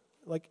Word,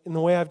 like in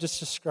the way I've just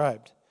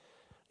described?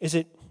 Is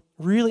it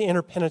really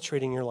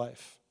interpenetrating your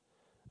life?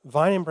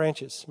 Vine and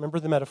branches, remember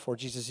the metaphor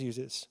Jesus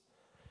uses.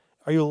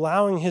 Are you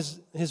allowing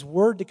his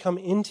word to come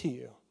into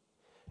you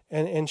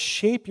and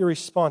shape your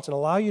response and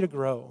allow you to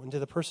grow into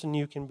the person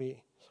you can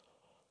be?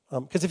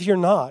 Because if you're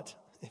not,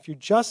 if you're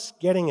just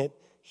getting it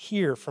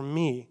here from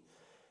me,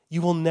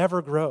 you will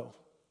never grow.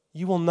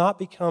 You will not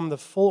become the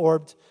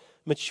full-orbed,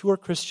 mature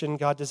Christian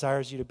God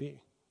desires you to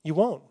be. You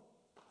won't.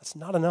 That's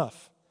not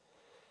enough.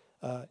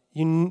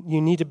 You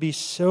need to be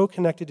so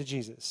connected to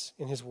Jesus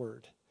in his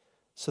word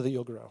so that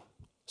you'll grow.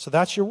 So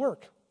that's your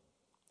work.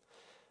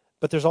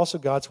 But there's also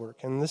God's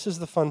work, and this is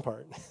the fun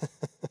part.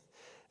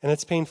 And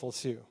it's painful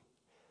too.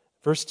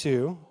 Verse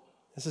 2,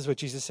 this is what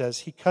Jesus says.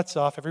 He cuts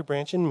off every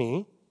branch in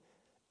me.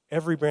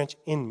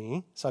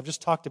 So I've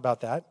just talked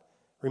about that.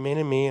 Remain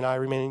in me and I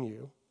remain in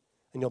you,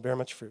 and you'll bear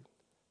much fruit.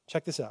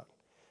 Check this out.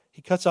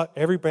 He cuts off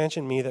every branch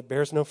in me that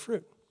bears no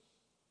fruit.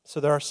 So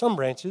there are some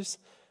branches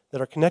that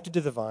are connected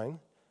to the vine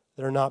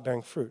that are not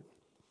bearing fruit.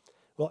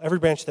 Well, every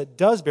branch that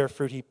does bear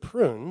fruit, he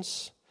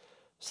prunes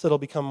so that it'll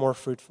become more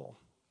fruitful.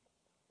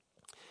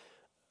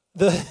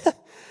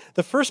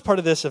 The first part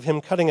of this, of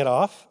him cutting it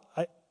off,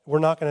 we're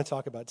not going to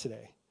talk about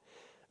today.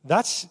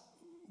 That's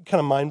kind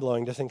of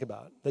mind-blowing to think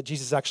about, that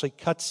Jesus actually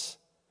cuts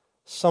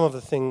some of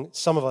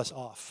us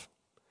off.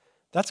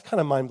 That's kind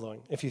of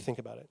mind-blowing if you think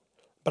about it.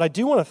 But I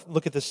do want to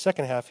look at the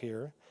second half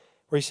here,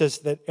 where he says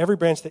that every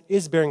branch that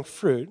is bearing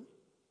fruit,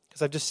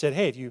 because I've just said,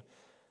 hey,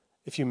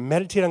 if you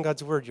meditate on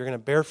God's word, you're going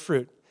to bear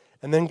fruit.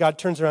 And then God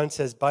turns around and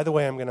says, by the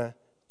way, I'm going to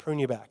prune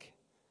you back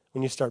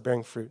when you start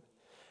bearing fruit.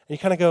 And you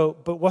kind of go,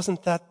 but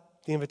wasn't that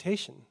the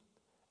invitation?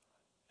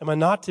 Am I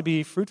not to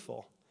be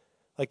fruitful?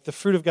 Like the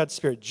fruit of God's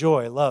Spirit,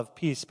 joy, love,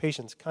 peace,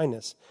 patience,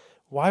 kindness.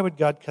 Why would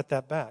God cut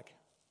that back?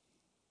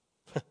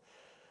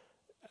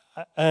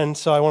 And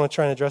so I want to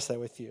try and address that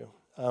with you.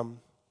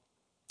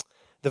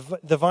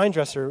 The vine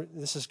dresser,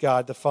 this is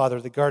God, the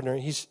Father, the gardener.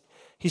 He's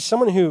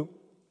someone who,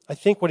 I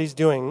think what he's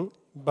doing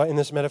in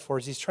this metaphor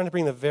is he's trying to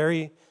bring the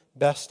very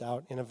best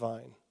out in a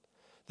vine,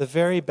 the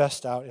very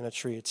best out in a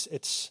tree.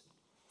 It's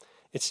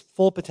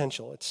full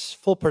potential. It's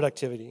full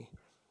productivity.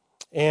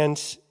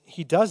 And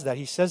he does that.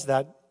 He says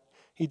that.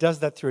 He does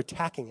that through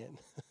attacking it.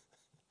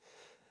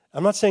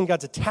 I'm not saying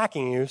God's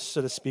attacking you,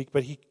 so to speak,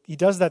 but he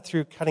does that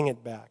through cutting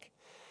it back.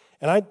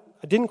 And I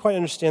didn't quite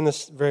understand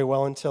this very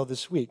well until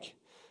this week.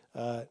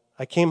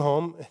 I came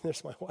home, and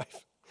there's my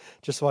wife,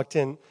 just walked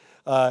in.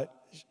 I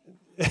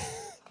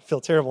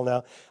feel terrible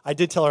now. I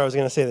did tell her I was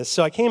going to say this.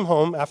 So I came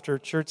home after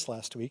church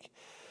last week.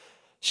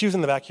 She was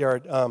in the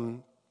backyard,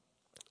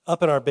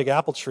 up in our big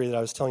apple tree that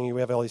I was telling you,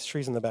 we have all these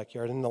trees in the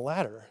backyard, and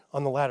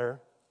on the ladder,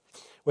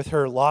 with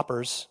her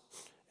loppers,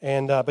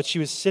 but she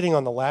was sitting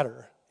on the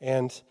ladder,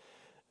 and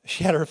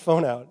she had her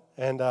phone out,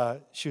 and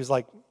she was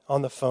like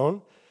on the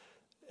phone.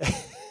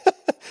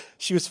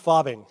 She was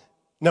fubbing.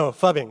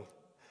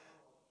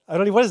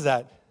 What is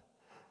that?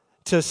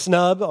 To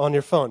snub on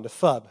your phone, to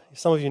fub.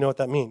 Some of you know what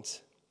that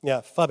means.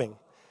 Yeah, fubbing.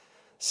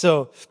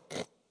 So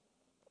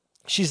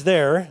she's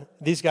there.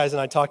 These guys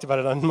and I talked about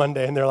it on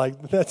Monday, and they're like,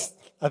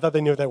 I thought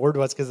they knew what that word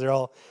was because they're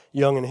all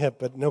young and hip,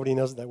 but nobody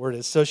knows what that word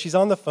is. So she's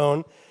on the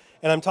phone,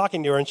 and I'm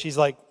talking to her, and she's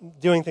like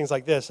doing things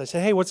like this. I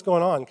say, hey, what's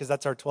going on? Because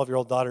that's our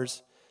 12-year-old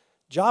daughter's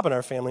job in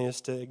our family,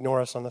 is to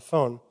ignore us on the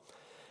phone.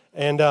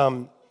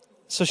 And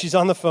so she's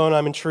on the phone.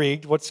 I'm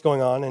intrigued. What's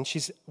going on? And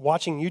she's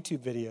watching YouTube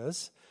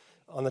videos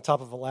on the top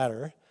of a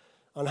ladder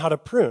on how to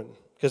prune,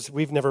 because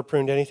we've never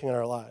pruned anything in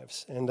our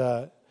lives.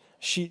 And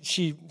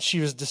she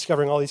was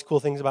discovering all these cool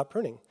things about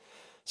pruning.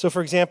 So,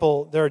 for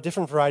example, there are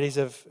different varieties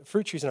of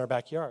fruit trees in our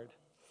backyard,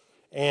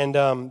 and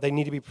they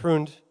need to be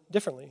pruned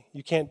differently.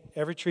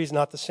 Every tree is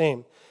not the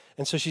same.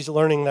 And so she's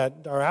learning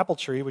that our apple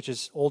tree, which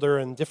is older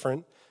and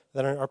different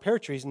than our pear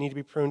trees, need to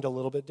be pruned a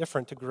little bit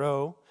different to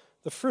grow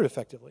the fruit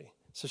effectively.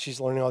 So she's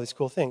learning all these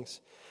cool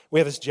things. We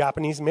have this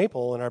Japanese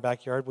maple in our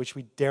backyard, which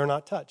we dare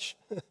not touch.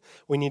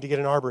 We need to get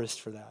an arborist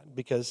for that,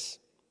 because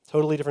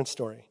totally different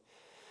story.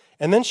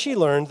 And then she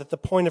learned that the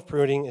point of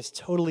pruning is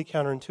totally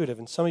counterintuitive,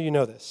 and some of you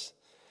know this,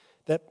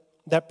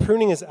 that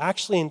pruning is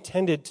actually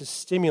intended to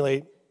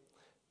stimulate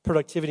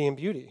productivity and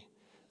beauty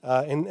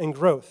and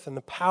growth and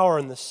the power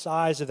and the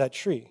size of that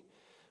tree,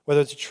 whether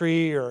it's a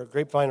tree or a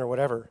grapevine or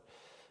whatever.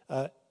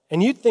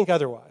 And you'd think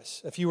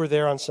otherwise. If you were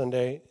there on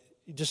Sunday,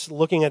 just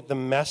looking at the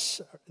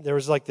mess, there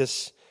was like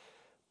this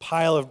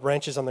pile of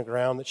branches on the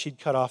ground that she'd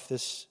cut off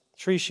this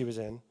tree she was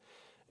in,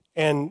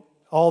 and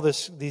all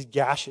these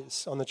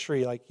gashes on the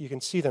tree, like you can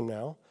see them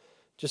now,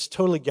 just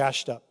totally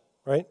gashed up,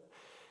 right?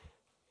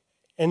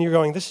 And you're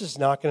going, this is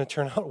not going to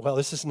turn out well.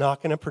 This is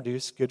not going to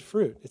produce good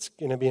fruit. It's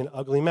going to be an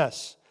ugly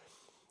mess.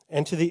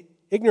 And to the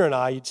ignorant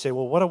eye, you'd say,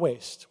 well, what a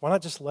waste. Why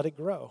not just let it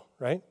grow,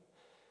 right?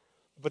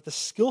 But the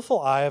skillful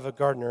eye of a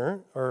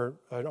gardener or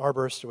an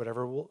arborist or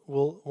whatever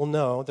will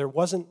know there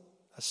wasn't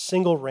a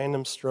single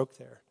random stroke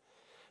there.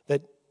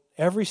 That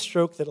every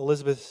stroke that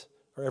Elizabeth,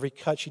 or every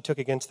cut she took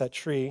against that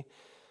tree,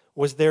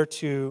 was there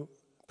to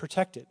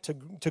protect it,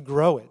 to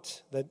grow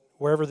it. That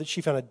wherever that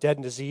she found a dead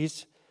and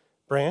diseased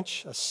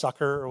branch, a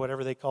sucker or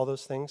whatever they call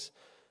those things,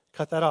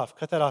 cut that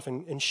off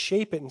and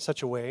shape it in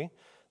such a way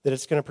that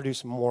it's going to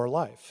produce more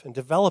life and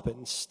develop it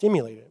and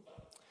stimulate it.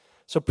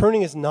 So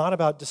pruning is not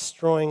about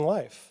destroying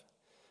life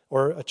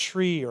or a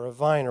tree or a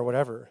vine or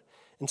whatever.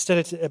 Instead,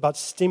 it's about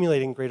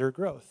stimulating greater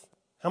growth.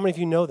 How many of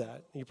you know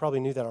that? You probably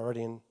knew that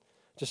already and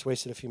just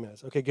wasted a few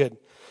minutes. Okay, good.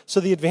 So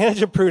the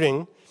advantage of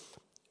pruning,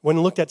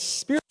 when looked at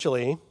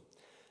spiritually,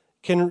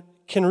 can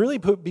really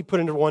be put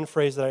into one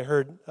phrase that I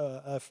heard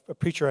a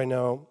preacher I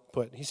know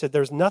put. He said,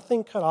 there's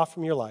nothing cut off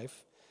from your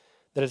life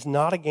that is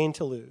not a gain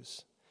to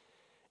lose,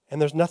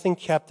 and there's nothing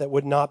kept that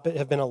would not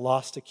have been a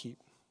loss to keep.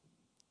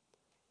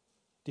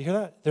 Do you hear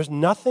that? There's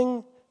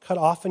nothing cut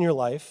off in your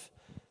life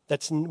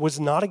that was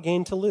not a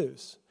gain to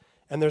lose,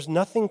 and there's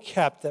nothing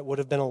kept that would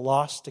have been a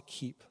loss to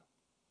keep.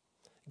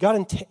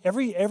 God,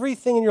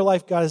 everything in your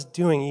life God is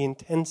doing, He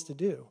intends to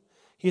do.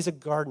 He's a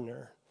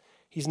gardener.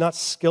 He's not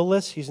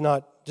skillless. He's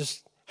not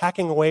just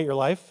hacking away at your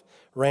life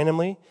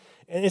randomly.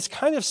 And it's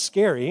kind of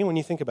scary when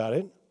you think about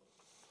it,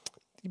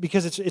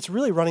 because it's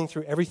really running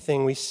through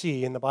everything we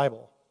see in the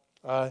Bible.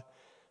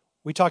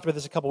 We talked about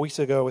this a couple weeks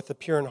ago with the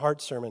Pure in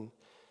Heart sermon.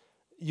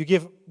 You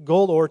give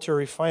gold ore to a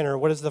refiner,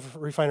 what does the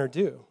refiner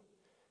do?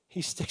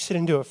 He sticks it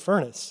into a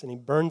furnace and he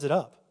burns it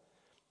up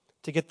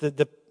to get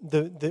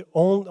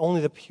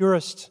only the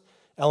purest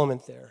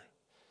element there.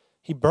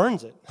 He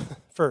burns it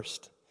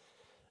first.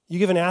 You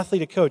give an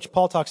athlete a coach.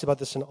 Paul talks about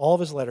this in all of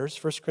his letters,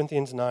 1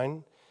 Corinthians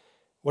 9.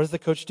 What does the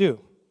coach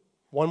do?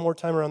 One more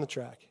time around the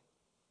track.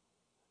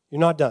 You're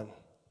not done.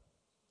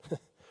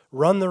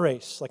 Run the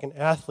race like an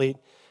athlete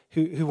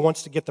who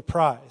wants to get the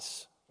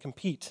prize.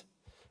 Compete.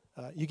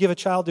 You give a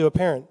child to a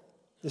parent.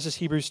 This is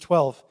Hebrews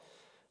 12.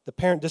 The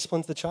parent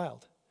disciplines the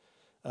child.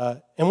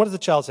 And what does the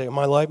child say?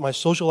 My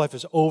social life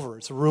is over.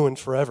 It's ruined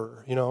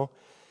forever, you know.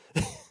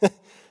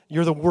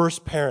 You're the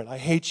worst parent. I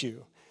hate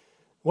you.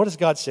 What does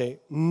God say?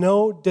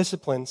 No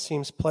discipline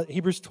seems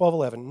Hebrews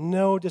 12:11.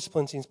 No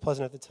discipline seems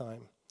pleasant at the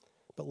time,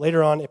 but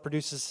later on it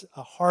produces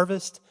a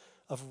harvest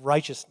of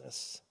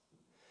righteousness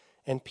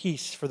and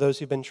peace for those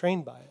who've been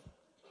trained by it.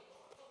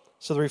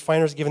 So the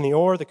refiner is given the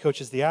ore, the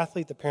coach is the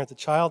athlete, the parent the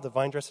child, the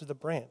vine dresser the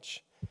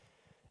branch.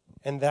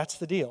 And that's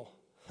the deal.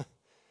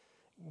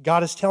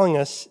 God is telling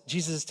us,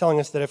 Jesus is telling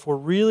us that if we're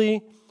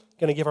really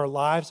going to give our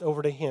lives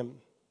over to Him,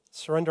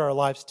 surrender our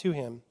lives to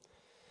Him,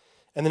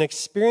 and then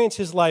experience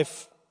His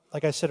life,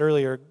 like I said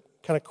earlier,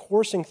 kind of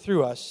coursing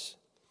through us,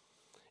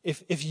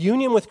 if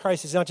union with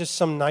Christ is not just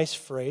some nice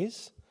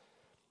phrase,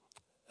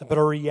 but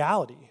a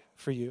reality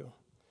for you,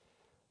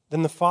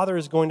 then the Father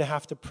is going to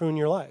have to prune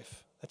your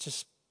life. That's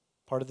just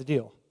part of the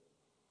deal.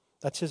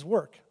 That's His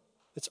work.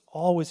 It's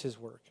always His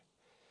work.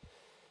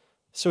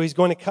 So He's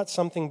going to cut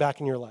something back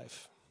in your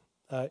life.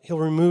 He'll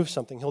remove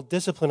something. He'll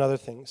discipline other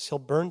things. He'll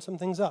burn some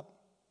things up.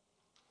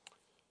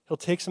 He'll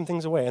take some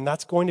things away. And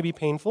that's going to be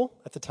painful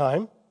at the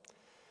time.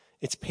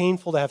 It's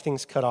painful to have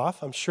things cut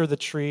off. I'm sure the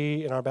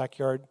tree in our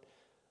backyard,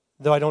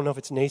 though I don't know if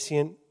it's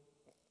nascent,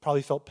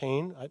 probably felt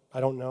pain. I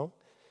don't know.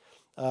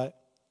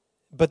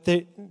 But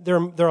there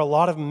are a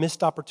lot of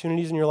missed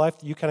opportunities in your life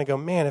that you kind of go,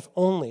 man, if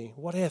only,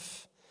 what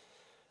if?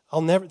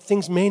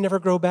 Things may never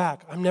grow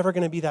back. I'm never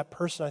going to be that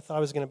person I thought I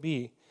was going to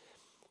be.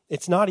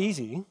 It's not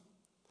easy.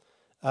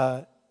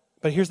 But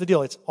here's the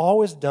deal. It's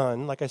always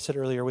done, like I said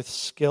earlier, with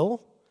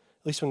skill,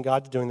 at least when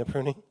God's doing the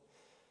pruning,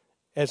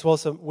 as well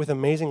as with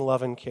amazing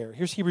love and care.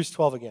 Here's Hebrews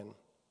 12 again.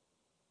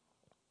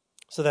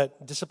 So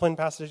that discipline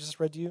passage I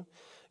just read to you,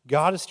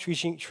 God is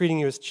treating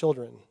you as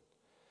children.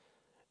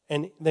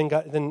 And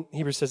then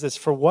Hebrews says this,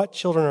 for what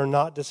children are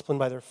not disciplined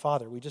by their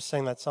father? We just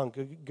sang that song,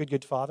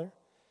 Good Father.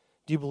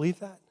 Do you believe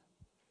that?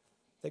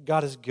 That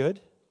God is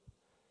good?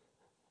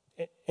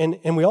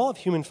 And we all have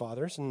human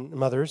fathers and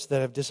mothers that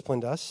have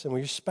disciplined us, and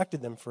we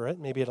respected them for it,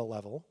 maybe at a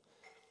level.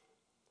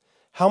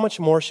 How much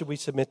more should we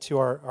submit to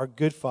our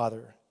good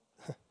Father?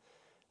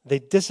 They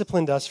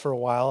disciplined us for a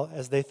while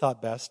as they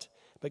thought best,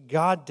 but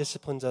God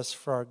disciplines us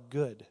for our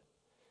good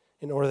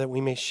in order that we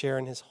may share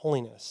in His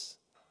holiness.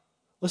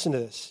 Listen to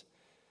this.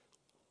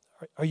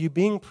 Are you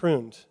being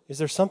pruned? Is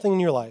there something in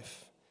your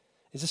life?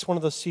 Is this one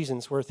of those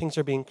seasons where things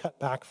are being cut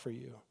back for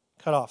you,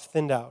 cut off,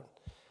 thinned out?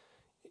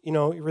 You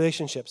know,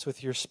 relationships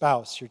with your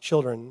spouse, your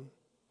children,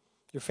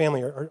 your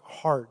family are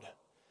hard.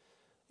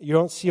 You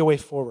don't see a way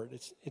forward.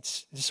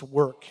 It's just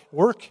work.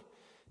 Work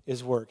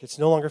is work. It's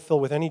no longer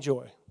filled with any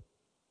joy.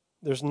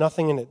 There's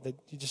nothing in it that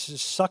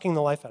is sucking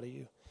the life out of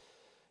you.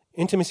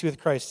 Intimacy with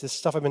Christ, this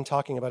stuff I've been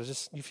talking about, is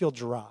just, you feel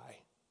dry.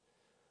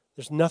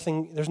 There's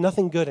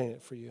nothing good in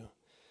it for you.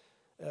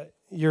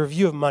 Your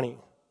view of money,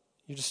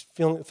 you're just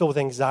filled with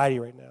anxiety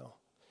right now.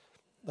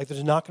 Like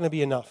there's not going to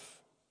be enough.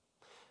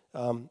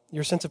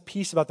 Your sense of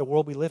peace about the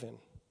world we live in.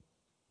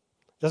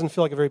 It doesn't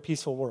feel like a very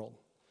peaceful world.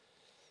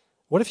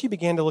 What if you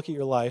began to look at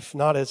your life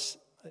not as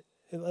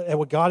at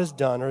what God has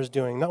done or is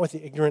doing, not with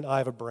the ignorant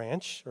eye of a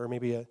branch or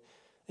maybe an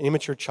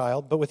immature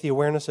child, but with the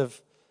awareness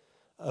of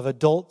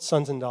adult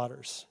sons and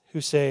daughters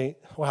who say,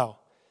 wow,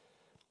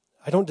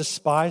 I don't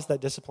despise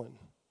that discipline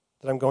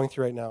that I'm going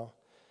through right now.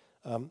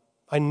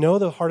 I know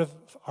the heart of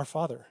our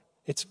Father.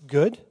 It's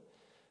good.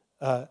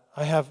 I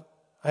have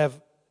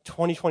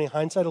 20/20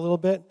 hindsight a little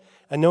bit.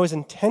 I know His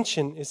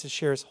intention is to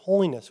share His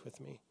holiness with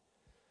me.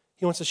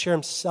 He wants to share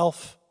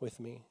Himself with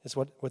me, is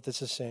what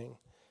this is saying.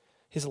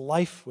 His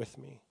life with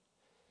me.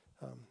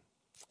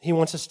 He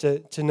wants us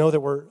to know that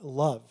we're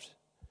loved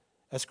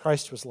as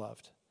Christ was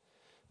loved.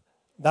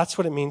 That's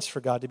what it means for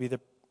God to be the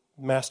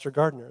master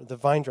gardener, the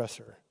vine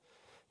dresser,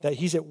 that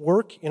he's at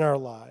work in our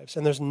lives,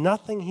 and there's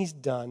nothing he's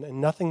done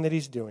and nothing that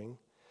he's doing,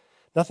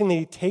 nothing that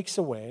he takes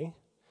away,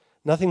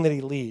 nothing that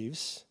he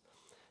leaves,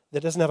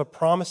 that doesn't have a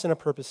promise and a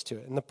purpose to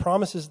it. And the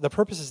purpose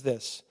is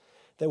this,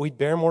 that we'd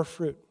bear more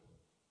fruit.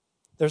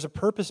 There's a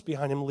purpose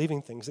behind him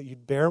leaving things, that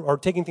you'd bear, or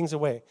taking things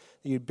away,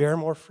 that you'd bear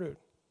more fruit.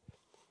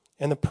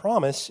 And the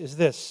promise is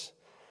this,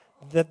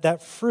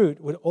 that fruit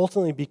would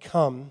ultimately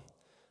become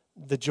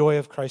the joy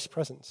of Christ's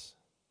presence.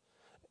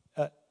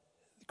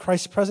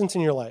 Christ's presence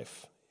in your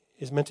life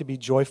is meant to be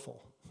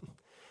joyful.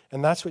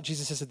 And that's what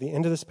Jesus says at the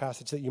end of this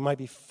passage, that you might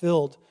be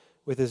filled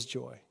with his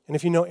joy. And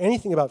if you know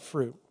anything about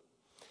fruit,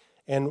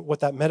 and what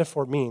that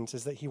metaphor means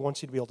is that he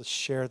wants you to be able to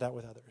share that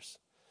with others.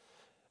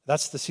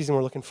 That's the season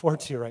we're looking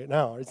forward to right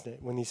now, isn't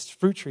it? When these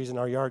fruit trees in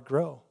our yard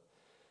grow,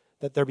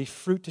 that there be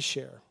fruit to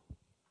share.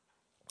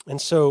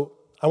 And so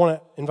I want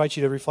to invite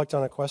you to reflect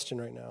on a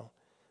question right now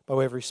by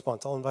way of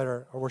response. I'll invite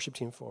our worship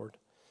team forward.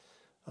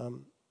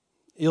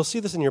 You'll see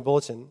this in your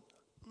bulletin.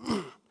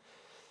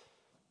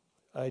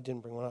 I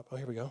didn't bring one up. Oh,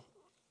 here we go.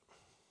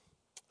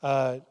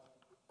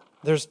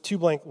 There's two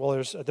blank,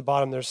 there's at the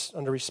bottom, there's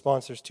under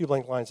response, there's two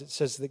blank lines. It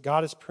says that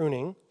God is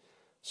pruning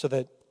so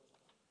that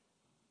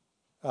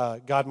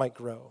God might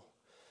grow.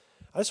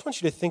 I just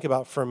want you to think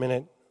about for a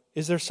minute,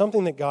 is there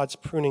something that God's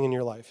pruning in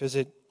your life? Is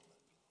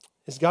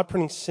God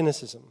pruning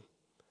cynicism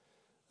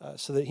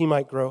so that he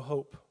might grow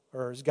hope?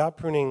 Or is God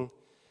pruning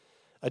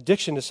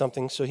addiction to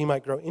something so he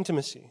might grow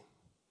intimacy?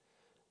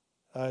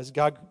 Is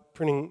God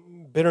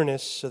pruning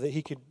bitterness so that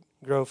he could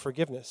grow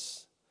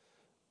forgiveness?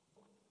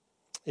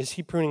 Is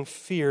he pruning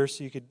fear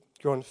so you could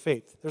grow in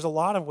faith? There's a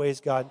lot of ways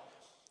God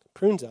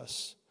prunes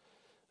us.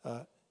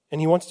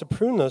 And he wants to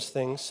prune those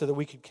things so that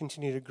we could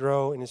continue to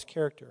grow in his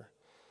character.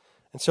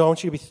 And so I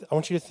want you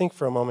to think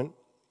for a moment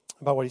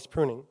about what he's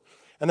pruning.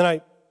 And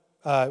then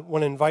I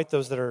want to invite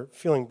those that are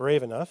feeling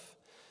brave enough.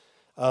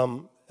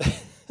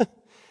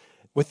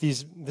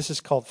 This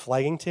is called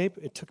flagging tape.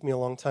 It took me a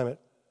long time at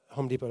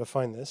Home Depot to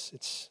find this.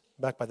 It's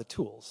back by the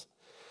tools.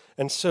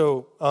 And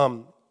so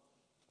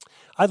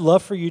I'd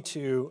love for you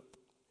to,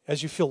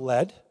 as you feel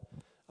led,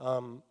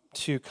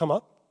 to come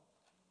up.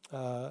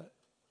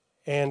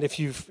 And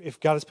if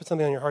God has put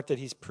something on your heart that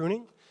he's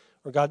pruning,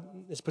 or God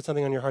has put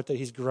something on your heart that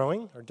he's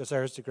growing or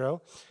desires to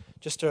grow,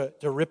 just to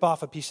rip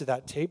off a piece of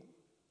that tape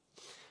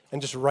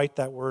and just write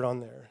that word on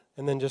there.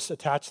 And then just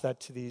attach that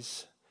to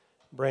these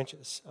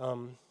branches.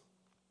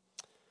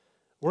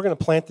 We're going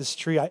to plant this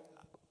tree. I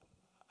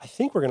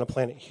think we're going to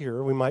plant it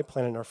here. We might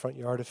plant it in our front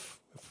yard if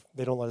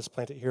they don't let us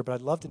plant it here, but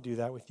I'd love to do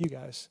that with you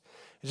guys.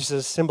 It's just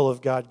a symbol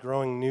of God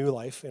growing new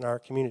life in our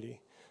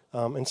community.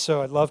 And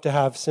so I'd love to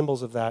have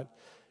symbols of that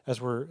as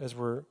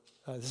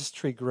this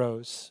tree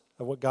grows,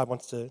 of what God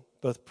wants to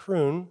both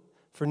prune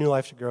for new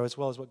life to grow, as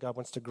well as what God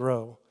wants to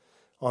grow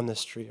on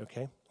this tree,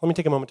 okay? Let me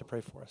take a moment to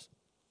pray for us.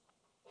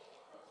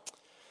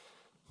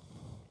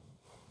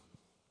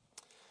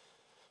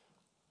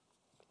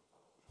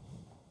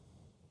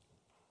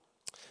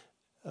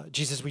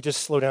 Jesus, we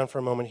just slow down for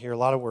a moment here. A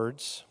lot of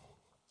words.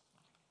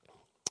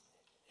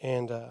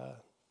 And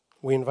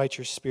we invite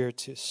your Spirit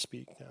to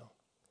speak now.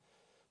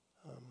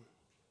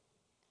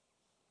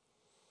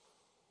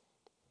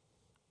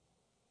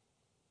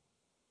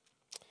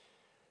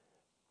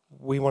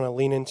 We want to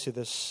lean into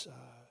this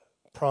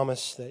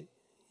promise that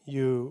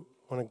you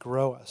want to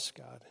grow us,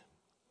 God,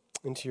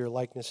 into your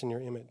likeness and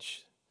your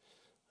image.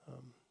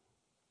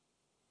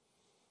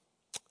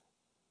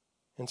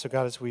 And so,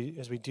 God, as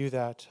we do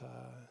that,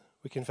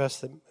 we confess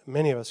that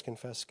many of us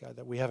confess, God,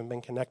 that we haven't been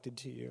connected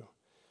to you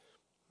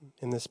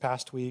in this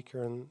past week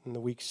or in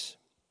the weeks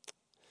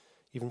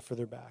even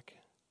further back.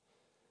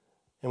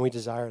 And we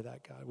desire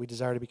that, God. We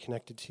desire to be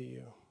connected to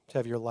you, to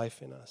have your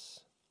life in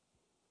us.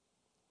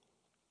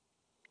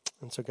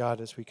 And so, God,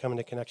 as we come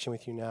into connection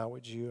with you now,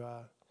 would you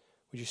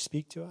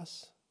speak to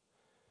us?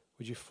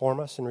 Would you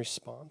form us in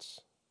response?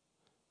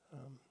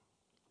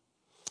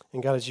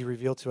 And God, as you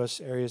reveal to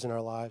us areas in our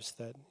lives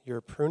that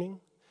you're pruning,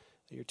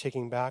 that you're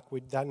taking back,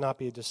 would that not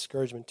be a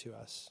discouragement to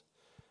us?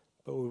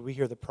 But would we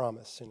hear the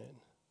promise in it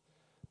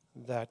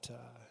that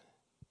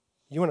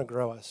you want to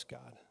grow us,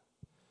 God?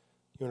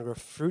 You want to grow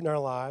fruit in our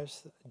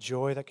lives,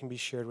 joy that can be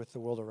shared with the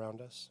world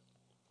around us.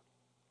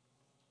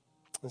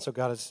 And so,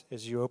 God,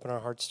 as you open our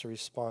hearts to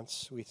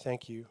response, we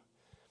thank you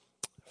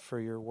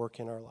for your work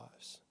in our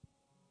lives.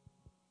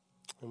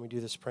 And we do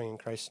this praying in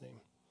Christ's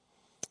name.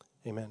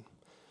 Amen.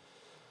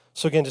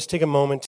 So again, just take a moment